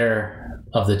the better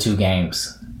of the two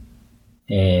games.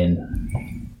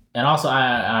 And also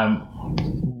I'm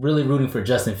really rooting for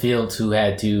Justin Fields, who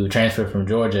had to transfer from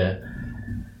Georgia.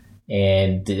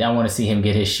 And I want to see him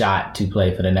get his shot to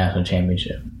play for the national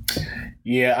championship.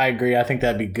 Yeah, I agree. I think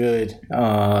that'd be good.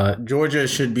 Georgia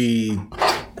should be,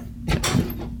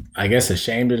 I guess,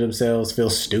 ashamed of themselves,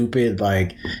 feel stupid.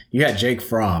 Like, you got Jake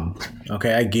Fromm.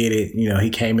 Okay, I get it. You know,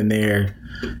 he came in there.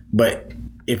 But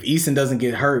if Eason doesn't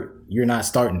get hurt, you're not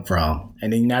starting Fromm.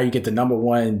 And then now you get the number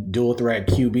one dual threat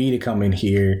QB to come in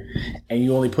here, and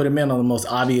you only put him in on the most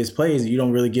obvious plays, and you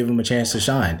don't really give him a chance to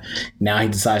shine. Now he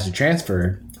decides to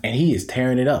transfer, and he is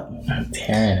tearing it up.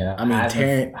 Tearing it up. I mean,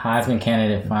 Heisman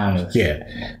candidate finalist.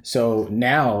 Yeah. So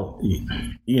now,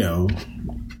 you know,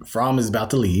 Fromm is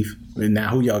about to leave. And now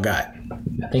who y'all got?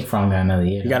 I think Fromm got another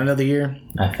year. You got another year?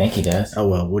 I think he does. Oh,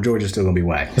 well, Georgia's still going to be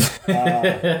whack.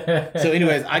 So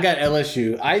anyways, I got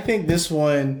LSU. I think this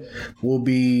one will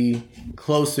be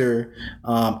closer.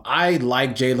 I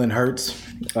like Jalen Hurts.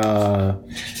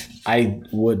 I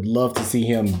would love to see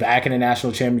him back in the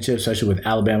national championship, especially with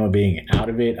Alabama being out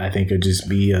of it. I think it'd just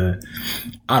be I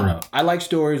don't know. I like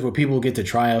stories where people get to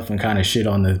triumph and kind of shit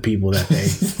on the people that they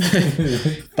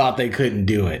thought they couldn't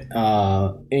do it.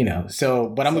 You know, so,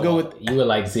 but I'm going to go with... You would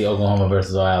like to see Oklahoma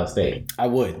versus Ohio State? I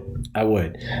would.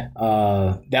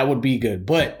 That would be good.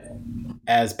 But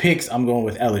as picks, I'm going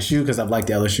with LSU because I've liked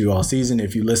LSU all season.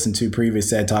 If you listen to previous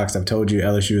Set Talks, I've told you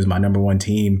LSU is my number one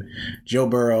team. Joe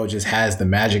Burrow just has the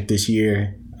magic this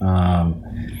year.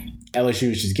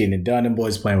 LSU is just getting it done. And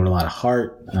boys playing with a lot of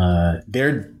heart.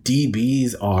 Their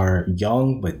DBs are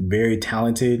young but very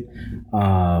talented.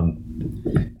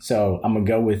 So I'm going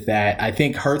to go with that. I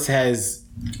think Hurts has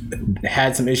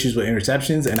had some issues with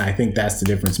interceptions, and I think that's the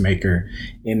difference maker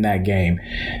in that game.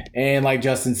 And like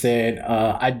Justin said,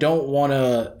 I don't want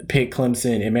to pick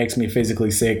Clemson. It makes me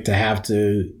physically sick to have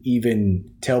to even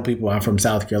tell people I'm from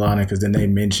South Carolina, because then they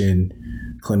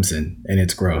mention Clemson, and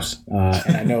it's gross.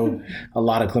 And I know a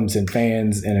lot of Clemson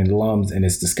fans and alums, and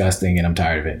it's disgusting, and I'm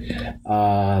tired of it.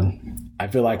 I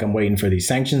feel like I'm waiting for these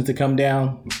sanctions to come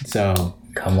down. So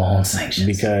come on, sanctions.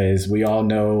 Because we all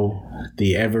know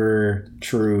the ever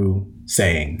true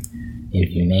saying,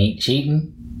 if you ain't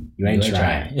cheating, you ain't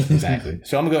trying. Exactly.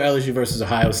 So I'm gonna go LSU versus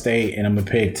Ohio State, and I'm gonna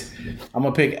pick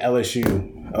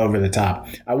LSU over the top.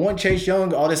 I want Chase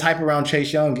Young, all this hype around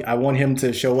Chase Young, I want him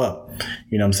to show up.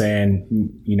 You know what I'm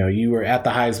saying? You know, you were at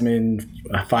the Heisman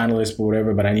finalist or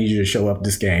whatever, but I need you to show up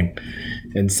this game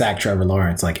and sack Trevor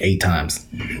Lawrence like 8 times.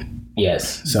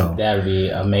 Yes. So that would be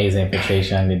amazing for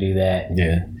Chase Young to do that.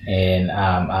 Yeah. And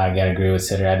I got to agree with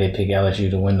Sitter. I did pick LSU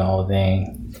to win the whole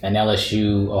thing. An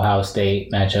LSU-Ohio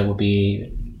State matchup would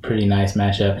be a pretty nice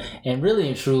matchup. And really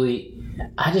and truly,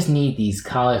 I just need these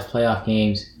college playoff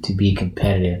games to be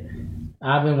competitive.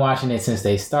 I've been watching it since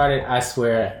they started. I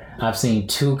swear I've seen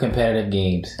 2 competitive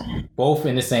games, both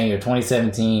in the same year,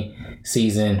 2017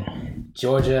 season.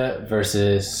 Georgia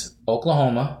versus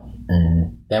Oklahoma.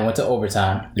 Mm-hmm. That went to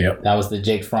overtime. Yep. That was the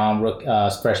Jake Fromm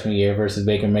freshman year versus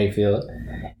Baker Mayfield.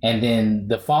 And then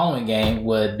the following game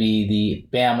would be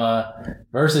the Bama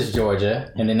versus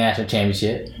Georgia in the national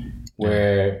championship,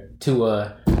 where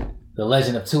Tua the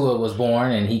legend of Tua was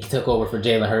born, and he took over for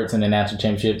Jalen Hurts in the national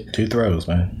championship. 2 throws,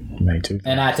 man. He made 2 throws.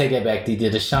 And I take that back. The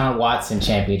Deshaun Watson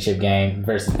championship game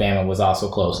versus Bama was also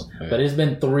close. Yeah. But it's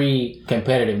been 3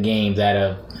 competitive games out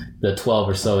of the 12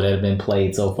 or so that have been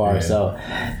played so far. Yeah. So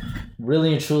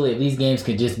really and truly, if these games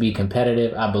could just be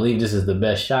competitive, I believe this is the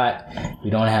best shot.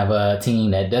 We don't have a team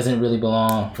that doesn't really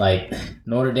belong. Like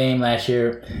Notre Dame last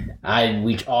year,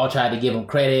 we all tried to give them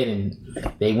credit, and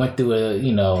they went through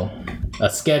a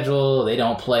schedule. They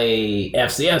don't play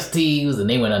FCS teams, and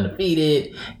they went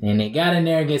undefeated. And they got in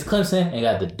there against Clemson and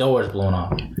got the doors blown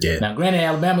off. Yeah. Now, granted,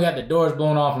 Alabama got the doors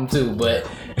blown off them too, but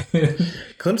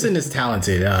Clemson is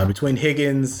talented. Between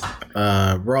Higgins,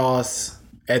 Ross,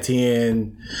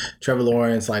 Etienne, Trevor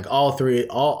Lawrence, like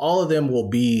all of them will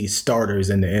be starters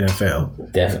in the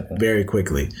NFL. Definitely. Very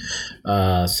quickly.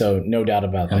 So no doubt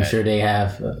about that. I'm sure they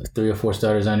have 3 or 4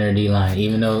 starters on their D-line,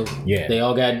 even though they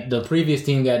all got, the previous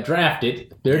team got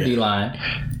drafted, their D-line.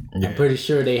 I'm pretty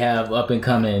sure they have up and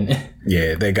coming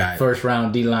they got first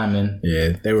round D linemen.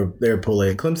 Yeah, they were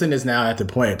pulling. Clemson is now at the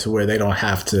point to where they don't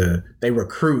have to. They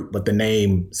recruit, but the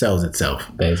name sells itself.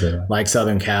 Basically, like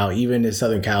Southern Cal. Even if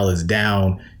Southern Cal is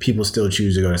down, people still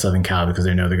choose to go to Southern Cal because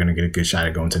they know they're going to get a good shot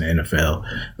at going to the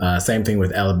NFL. Same thing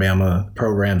with Alabama.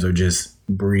 Programs are just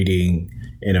breeding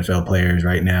NFL players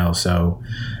right now. So,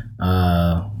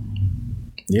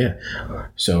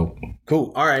 So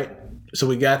cool. All right. So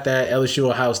we got that. LSU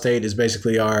Ohio State is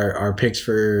basically our picks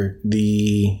for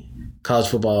the college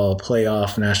football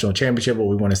playoff national championship. What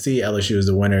we want to see, LSU is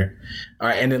the winner. All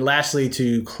right, and then lastly,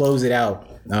 to close it out,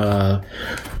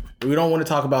 we don't want to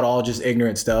talk about all just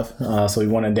ignorant stuff. So we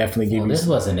want to definitely give you this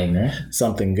wasn't ignorant.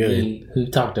 Something good. We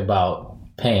talked about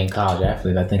paying college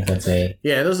athletes. I think that's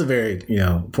those are very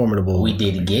formidable. We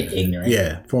did get ignorant.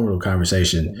 Yeah, formidable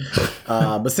conversation.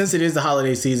 But since it is the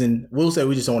holiday season, we'll say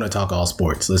we just don't want to talk all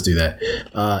sports. Let's do that.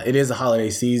 It is a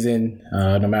holiday season.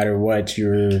 No matter what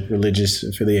your religious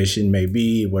affiliation may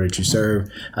be, what did you serve,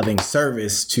 I think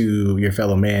service to your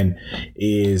fellow man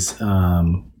is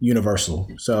universal.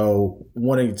 So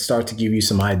want to start to give you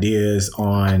some ideas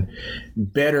on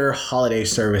better holiday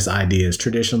service ideas.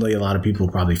 Traditionally, a lot of people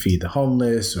probably feed the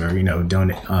homeless or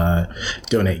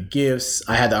donate gifts.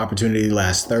 I had the opportunity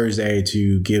last Thursday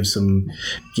to give some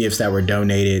gifts that were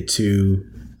donated to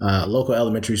local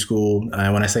elementary school.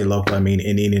 When I say local, I mean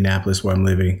in Indianapolis, where I'm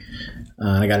living.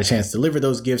 I got a chance to deliver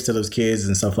those gifts to those kids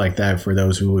and stuff like that for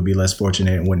those who would be less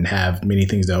fortunate and wouldn't have many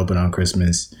things to open on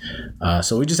Christmas.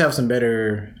 So we just have some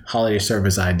better holiday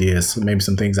service ideas, maybe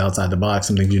some things outside the box,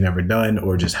 some things you've never done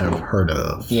or just have heard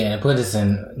of. Yeah,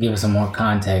 and give us some more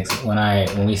context.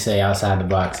 When we say outside the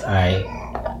box,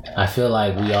 I feel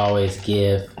like we always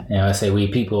give, and I say we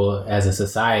people as a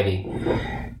society,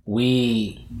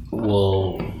 we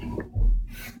will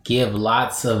give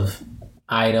lots of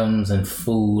items and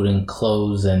food and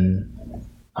clothes and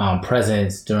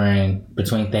presents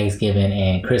between Thanksgiving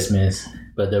and Christmas,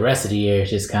 but the rest of the year is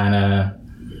just kind of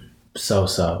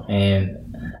so. And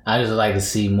I just like to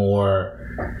see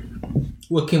more.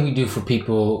 What can we do for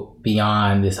people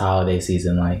beyond this holiday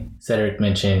season? Like Cedric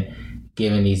mentioned,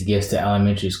 giving these gifts to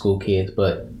elementary school kids,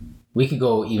 but we could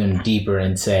go even deeper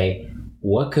and say,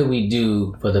 what could we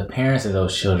do for the parents of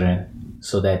those children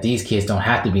so that these kids don't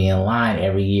have to be in line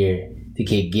every year to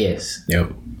get gifts?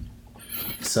 Yep.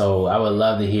 So I would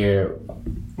love to hear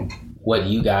what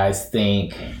you guys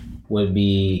think would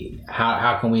be,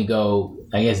 how can we go,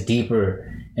 I guess,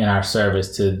 deeper in our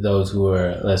service to those who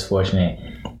are less fortunate.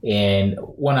 And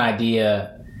one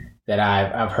idea that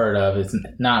I've heard of, it's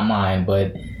not mine,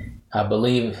 but I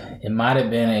believe it might have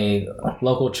been a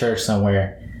local church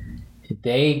somewhere.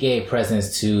 They gave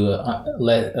presents to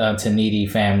needy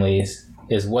families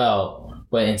as well,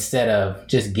 but instead of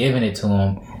just giving it to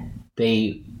them,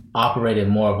 they operated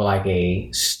more of like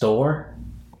a store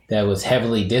that was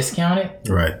heavily discounted.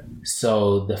 Right.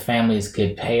 So the families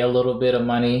could pay a little bit of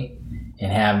money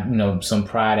and have, some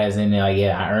pride as in like,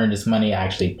 yeah, I earned this money. I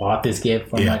actually bought this gift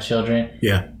for my children.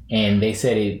 Yeah. And they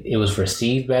said it was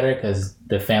received better because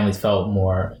the families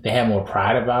they had more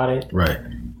pride about it. Right.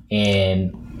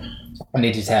 And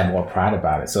they just had more pride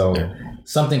about it. So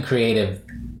something creative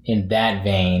in that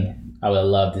vein, I would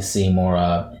love to see more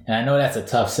of. And I know that's a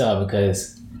tough sell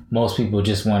because most people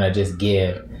just want to just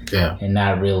give and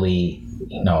not really,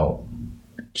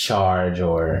 charge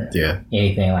or Yeah.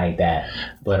 anything like that.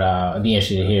 But I'd be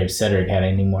interested to hear if Cedric had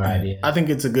any more ideas. I think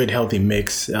it's a good, healthy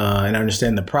mix, and I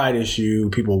understand the pride issue.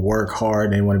 People work hard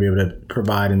and they want to be able to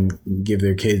provide and give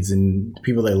their kids and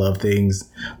people they love things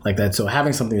like that. So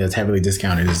having something that's heavily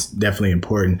discounted is definitely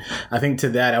important. I think to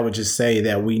that, I would just say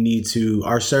that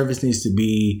our service needs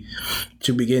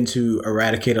to begin to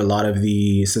eradicate a lot of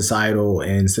the societal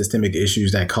and systemic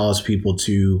issues that cause people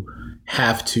to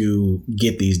have to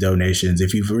get these donations.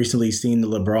 If you've recently seen the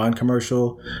LeBron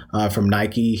commercial from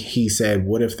Nike, he said,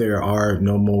 what if there are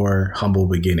no more humble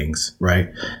beginnings, right?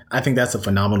 I think that's a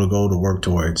phenomenal goal to work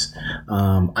towards.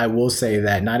 I will say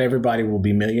that not everybody will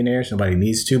be millionaires. Nobody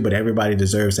needs to, but everybody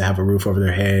deserves to have a roof over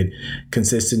their head,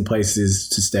 consistent places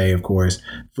to stay, of course,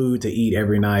 food to eat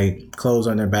every night, clothes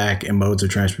on their back, and modes of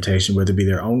transportation, whether it be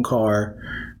their own car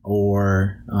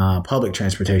or public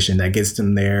transportation that gets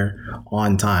them there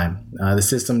on time. The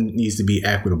system needs to be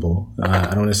equitable.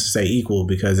 I don't necessarily say equal,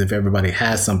 because if everybody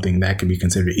has something, that could be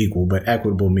considered equal, but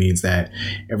equitable means that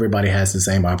everybody has the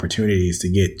same opportunities to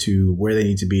get to where they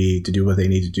need to be, to do what they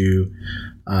need to do,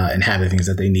 and have the things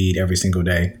that they need every single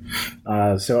day.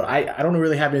 So I don't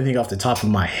really have anything off the top of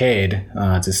my head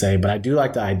to say, but I do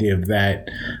like the idea of that.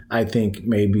 I think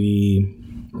maybe...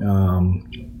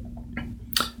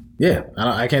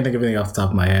 I can't think of anything off the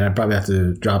top of my head. I'd probably have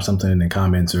to drop something in the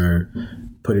comments or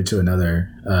put it to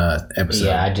another episode.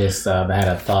 Yeah, I just had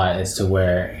a thought as to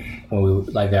where,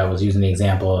 when I was using the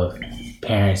example of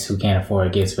parents who can't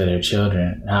afford gifts for their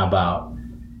children. How about,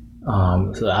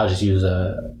 so I'll just use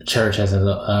a church as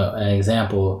an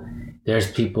example.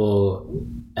 There's people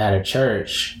at a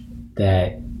church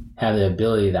that have the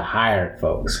ability to hire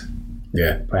folks.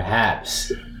 Yeah.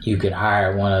 Perhaps you could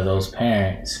hire one of those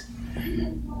parents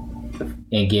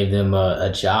and give them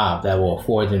a job that will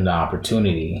afford them the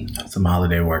opportunity, some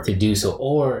holiday work to do so.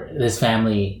 Or this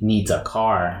family needs a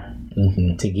car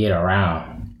to get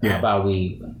around. Yeah. How about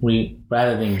we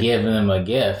rather than give them a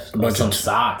gift, like some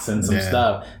socks and some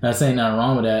stuff, not saying nothing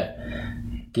wrong with that,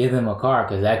 give them a car,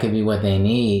 because that could be what they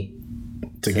need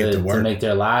to get to work, to make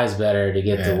their lives better, to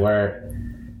get to work.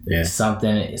 Yeah.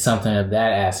 Something of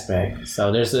that aspect.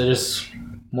 So there's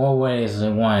more ways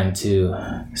than one to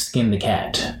skin the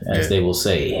cat, as they will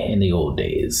say in the old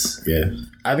days. Yeah,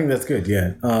 I think that's good.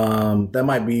 Yeah, that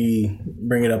might be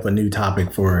bringing up a new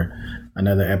topic for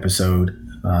another episode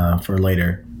for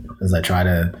later, as I try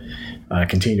to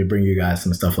continue to bring you guys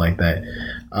some stuff like that.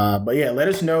 But yeah, let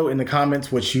us know in the comments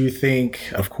what you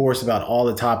think, of course, about all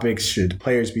the topics. Should the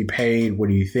players be paid? What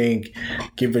do you think?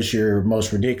 Give us your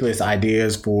most ridiculous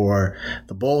ideas for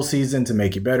the bowl season to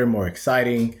make it better, more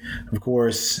exciting. Of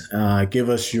course, give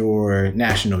us your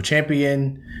national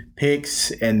champion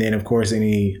picks. And then, of course,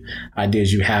 any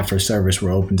ideas you have for service,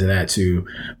 we're open to that too,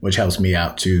 which helps me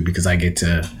out too, because I get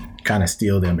to kind of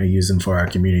steal them and use them for our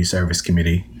community service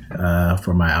committee.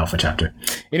 For my Alpha chapter.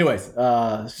 Anyways,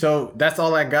 so that's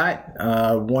all I got.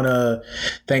 Want to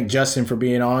thank Justin for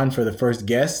being on for the first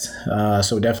guest.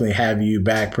 So definitely have you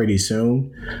back pretty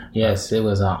soon. Yes, it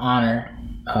was an honor.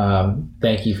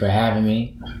 Thank you for having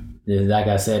me. Like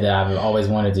I said, I've always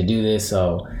wanted to do this,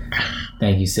 so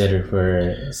thank you, Cedric,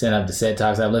 for setting up the Set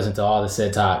Talks. I've listened to all the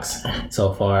Set Talks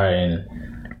so far, and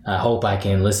I hope I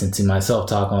can listen to myself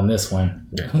talk on this one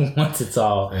once it's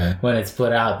all when it's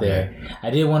put out there. Yeah. I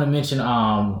did want to mention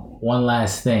one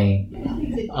last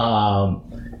thing.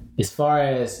 As far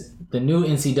as the new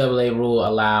NCAA rule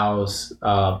allows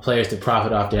players to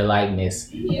profit off their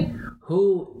likeness,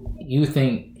 who you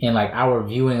think in like our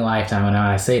viewing lifetime, and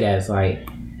I say that, it's like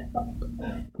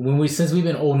since we've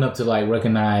been old enough to like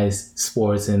recognize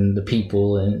sports and the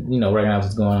people and recognize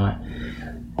what's going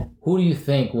on, who do you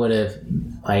think would have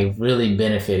like really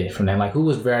benefited from that? Like, who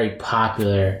was very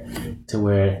popular to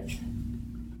where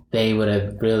they would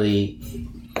have really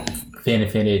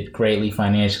benefited greatly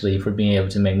financially for being able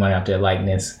to make money off their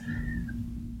likeness?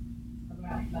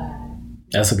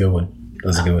 That's a good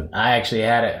one. I actually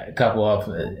had a couple of,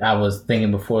 I was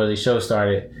thinking before the show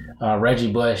started,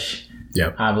 Reggie Bush,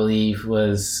 I believe,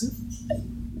 was,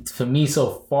 for me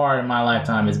so far in my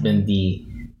lifetime, has been the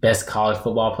best college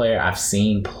football player I've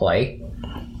seen play.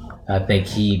 I think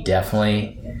he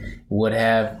definitely would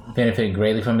have benefited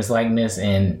greatly from his likeness,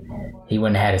 and he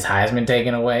wouldn't have had his Heisman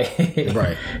taken away,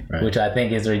 right. Which I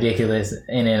think is ridiculous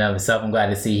in and of itself. I'm glad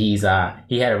to see he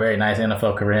had a very nice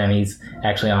NFL career, and he's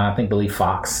actually on, I believe,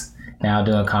 Fox now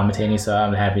doing commentating, so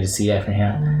I'm happy to see that for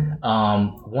him.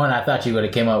 One I thought you would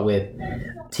have came up with,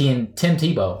 Tim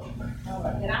Tebow.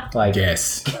 Like,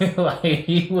 Yes. like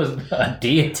he was a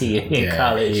deity in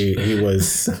college. He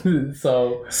was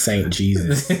So Saint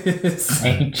Jesus.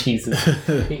 Saint Jesus.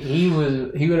 He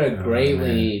would have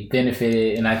greatly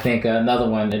benefited, and I think another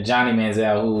one, Johnny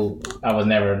Manziel, who I was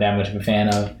never that much of a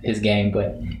fan of his game,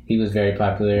 but he was very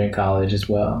popular in college as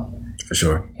well. For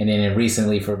sure. And then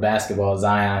recently for basketball,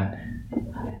 Zion,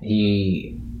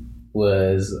 he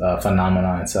was a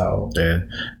phenomenon. So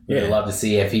I'd love to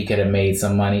see if he could have made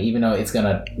some money, even though it's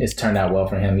turned out well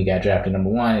for him. He got drafted number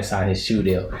 1. He signed his shoe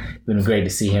deal. It's been great to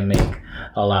see him make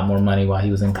a lot more money while he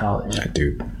was in college. I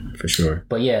do, for sure.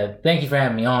 But yeah, thank you for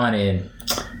having me on, and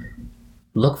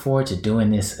look forward to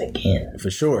doing this again. For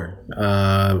sure.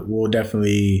 We'll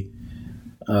definitely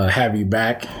have you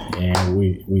back, and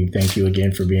we thank you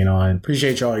again for being on.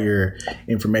 Appreciate all your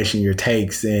information, your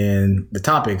takes, and the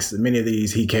topics. Many of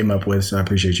these he came up with, so I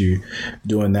appreciate you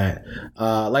doing that.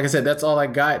 Like I said, that's all I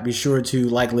got. Be sure to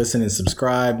like, listen, and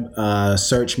subscribe.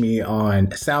 Search me on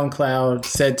SoundCloud,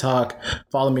 Said Talk.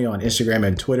 Follow me on Instagram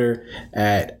and Twitter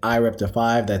at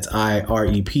IRepDaPhive. That's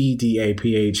IRepDaPhive.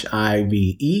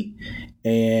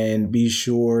 And be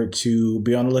sure to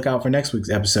be on the lookout for next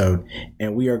week's episode.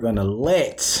 And we are going to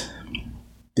let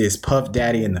this Puff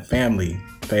Daddy and the family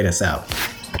fade us out.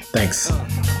 Thanks.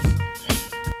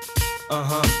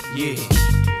 Yeah.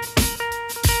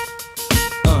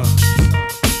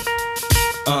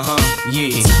 Yeah.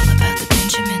 It's all about the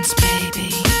Benjamins, baby.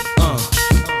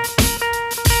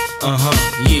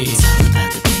 Yeah. It's all about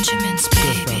the Benjamins,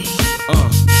 baby.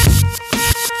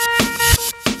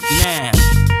 Now,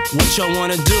 what y'all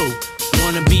wanna do?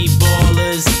 Wanna be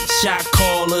ballers, shot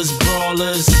callers,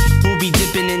 brawlers, who be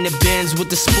dipping in the bins with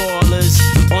the spoilers.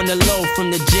 On the low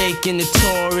from the Jake and the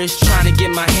Taurus, trying to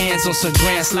get my hands on some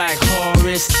grants like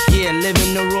Horace. Yeah,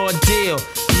 living the raw deal,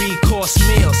 3-course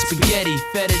meal, spaghetti,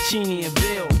 fettuccine and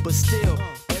veal, but still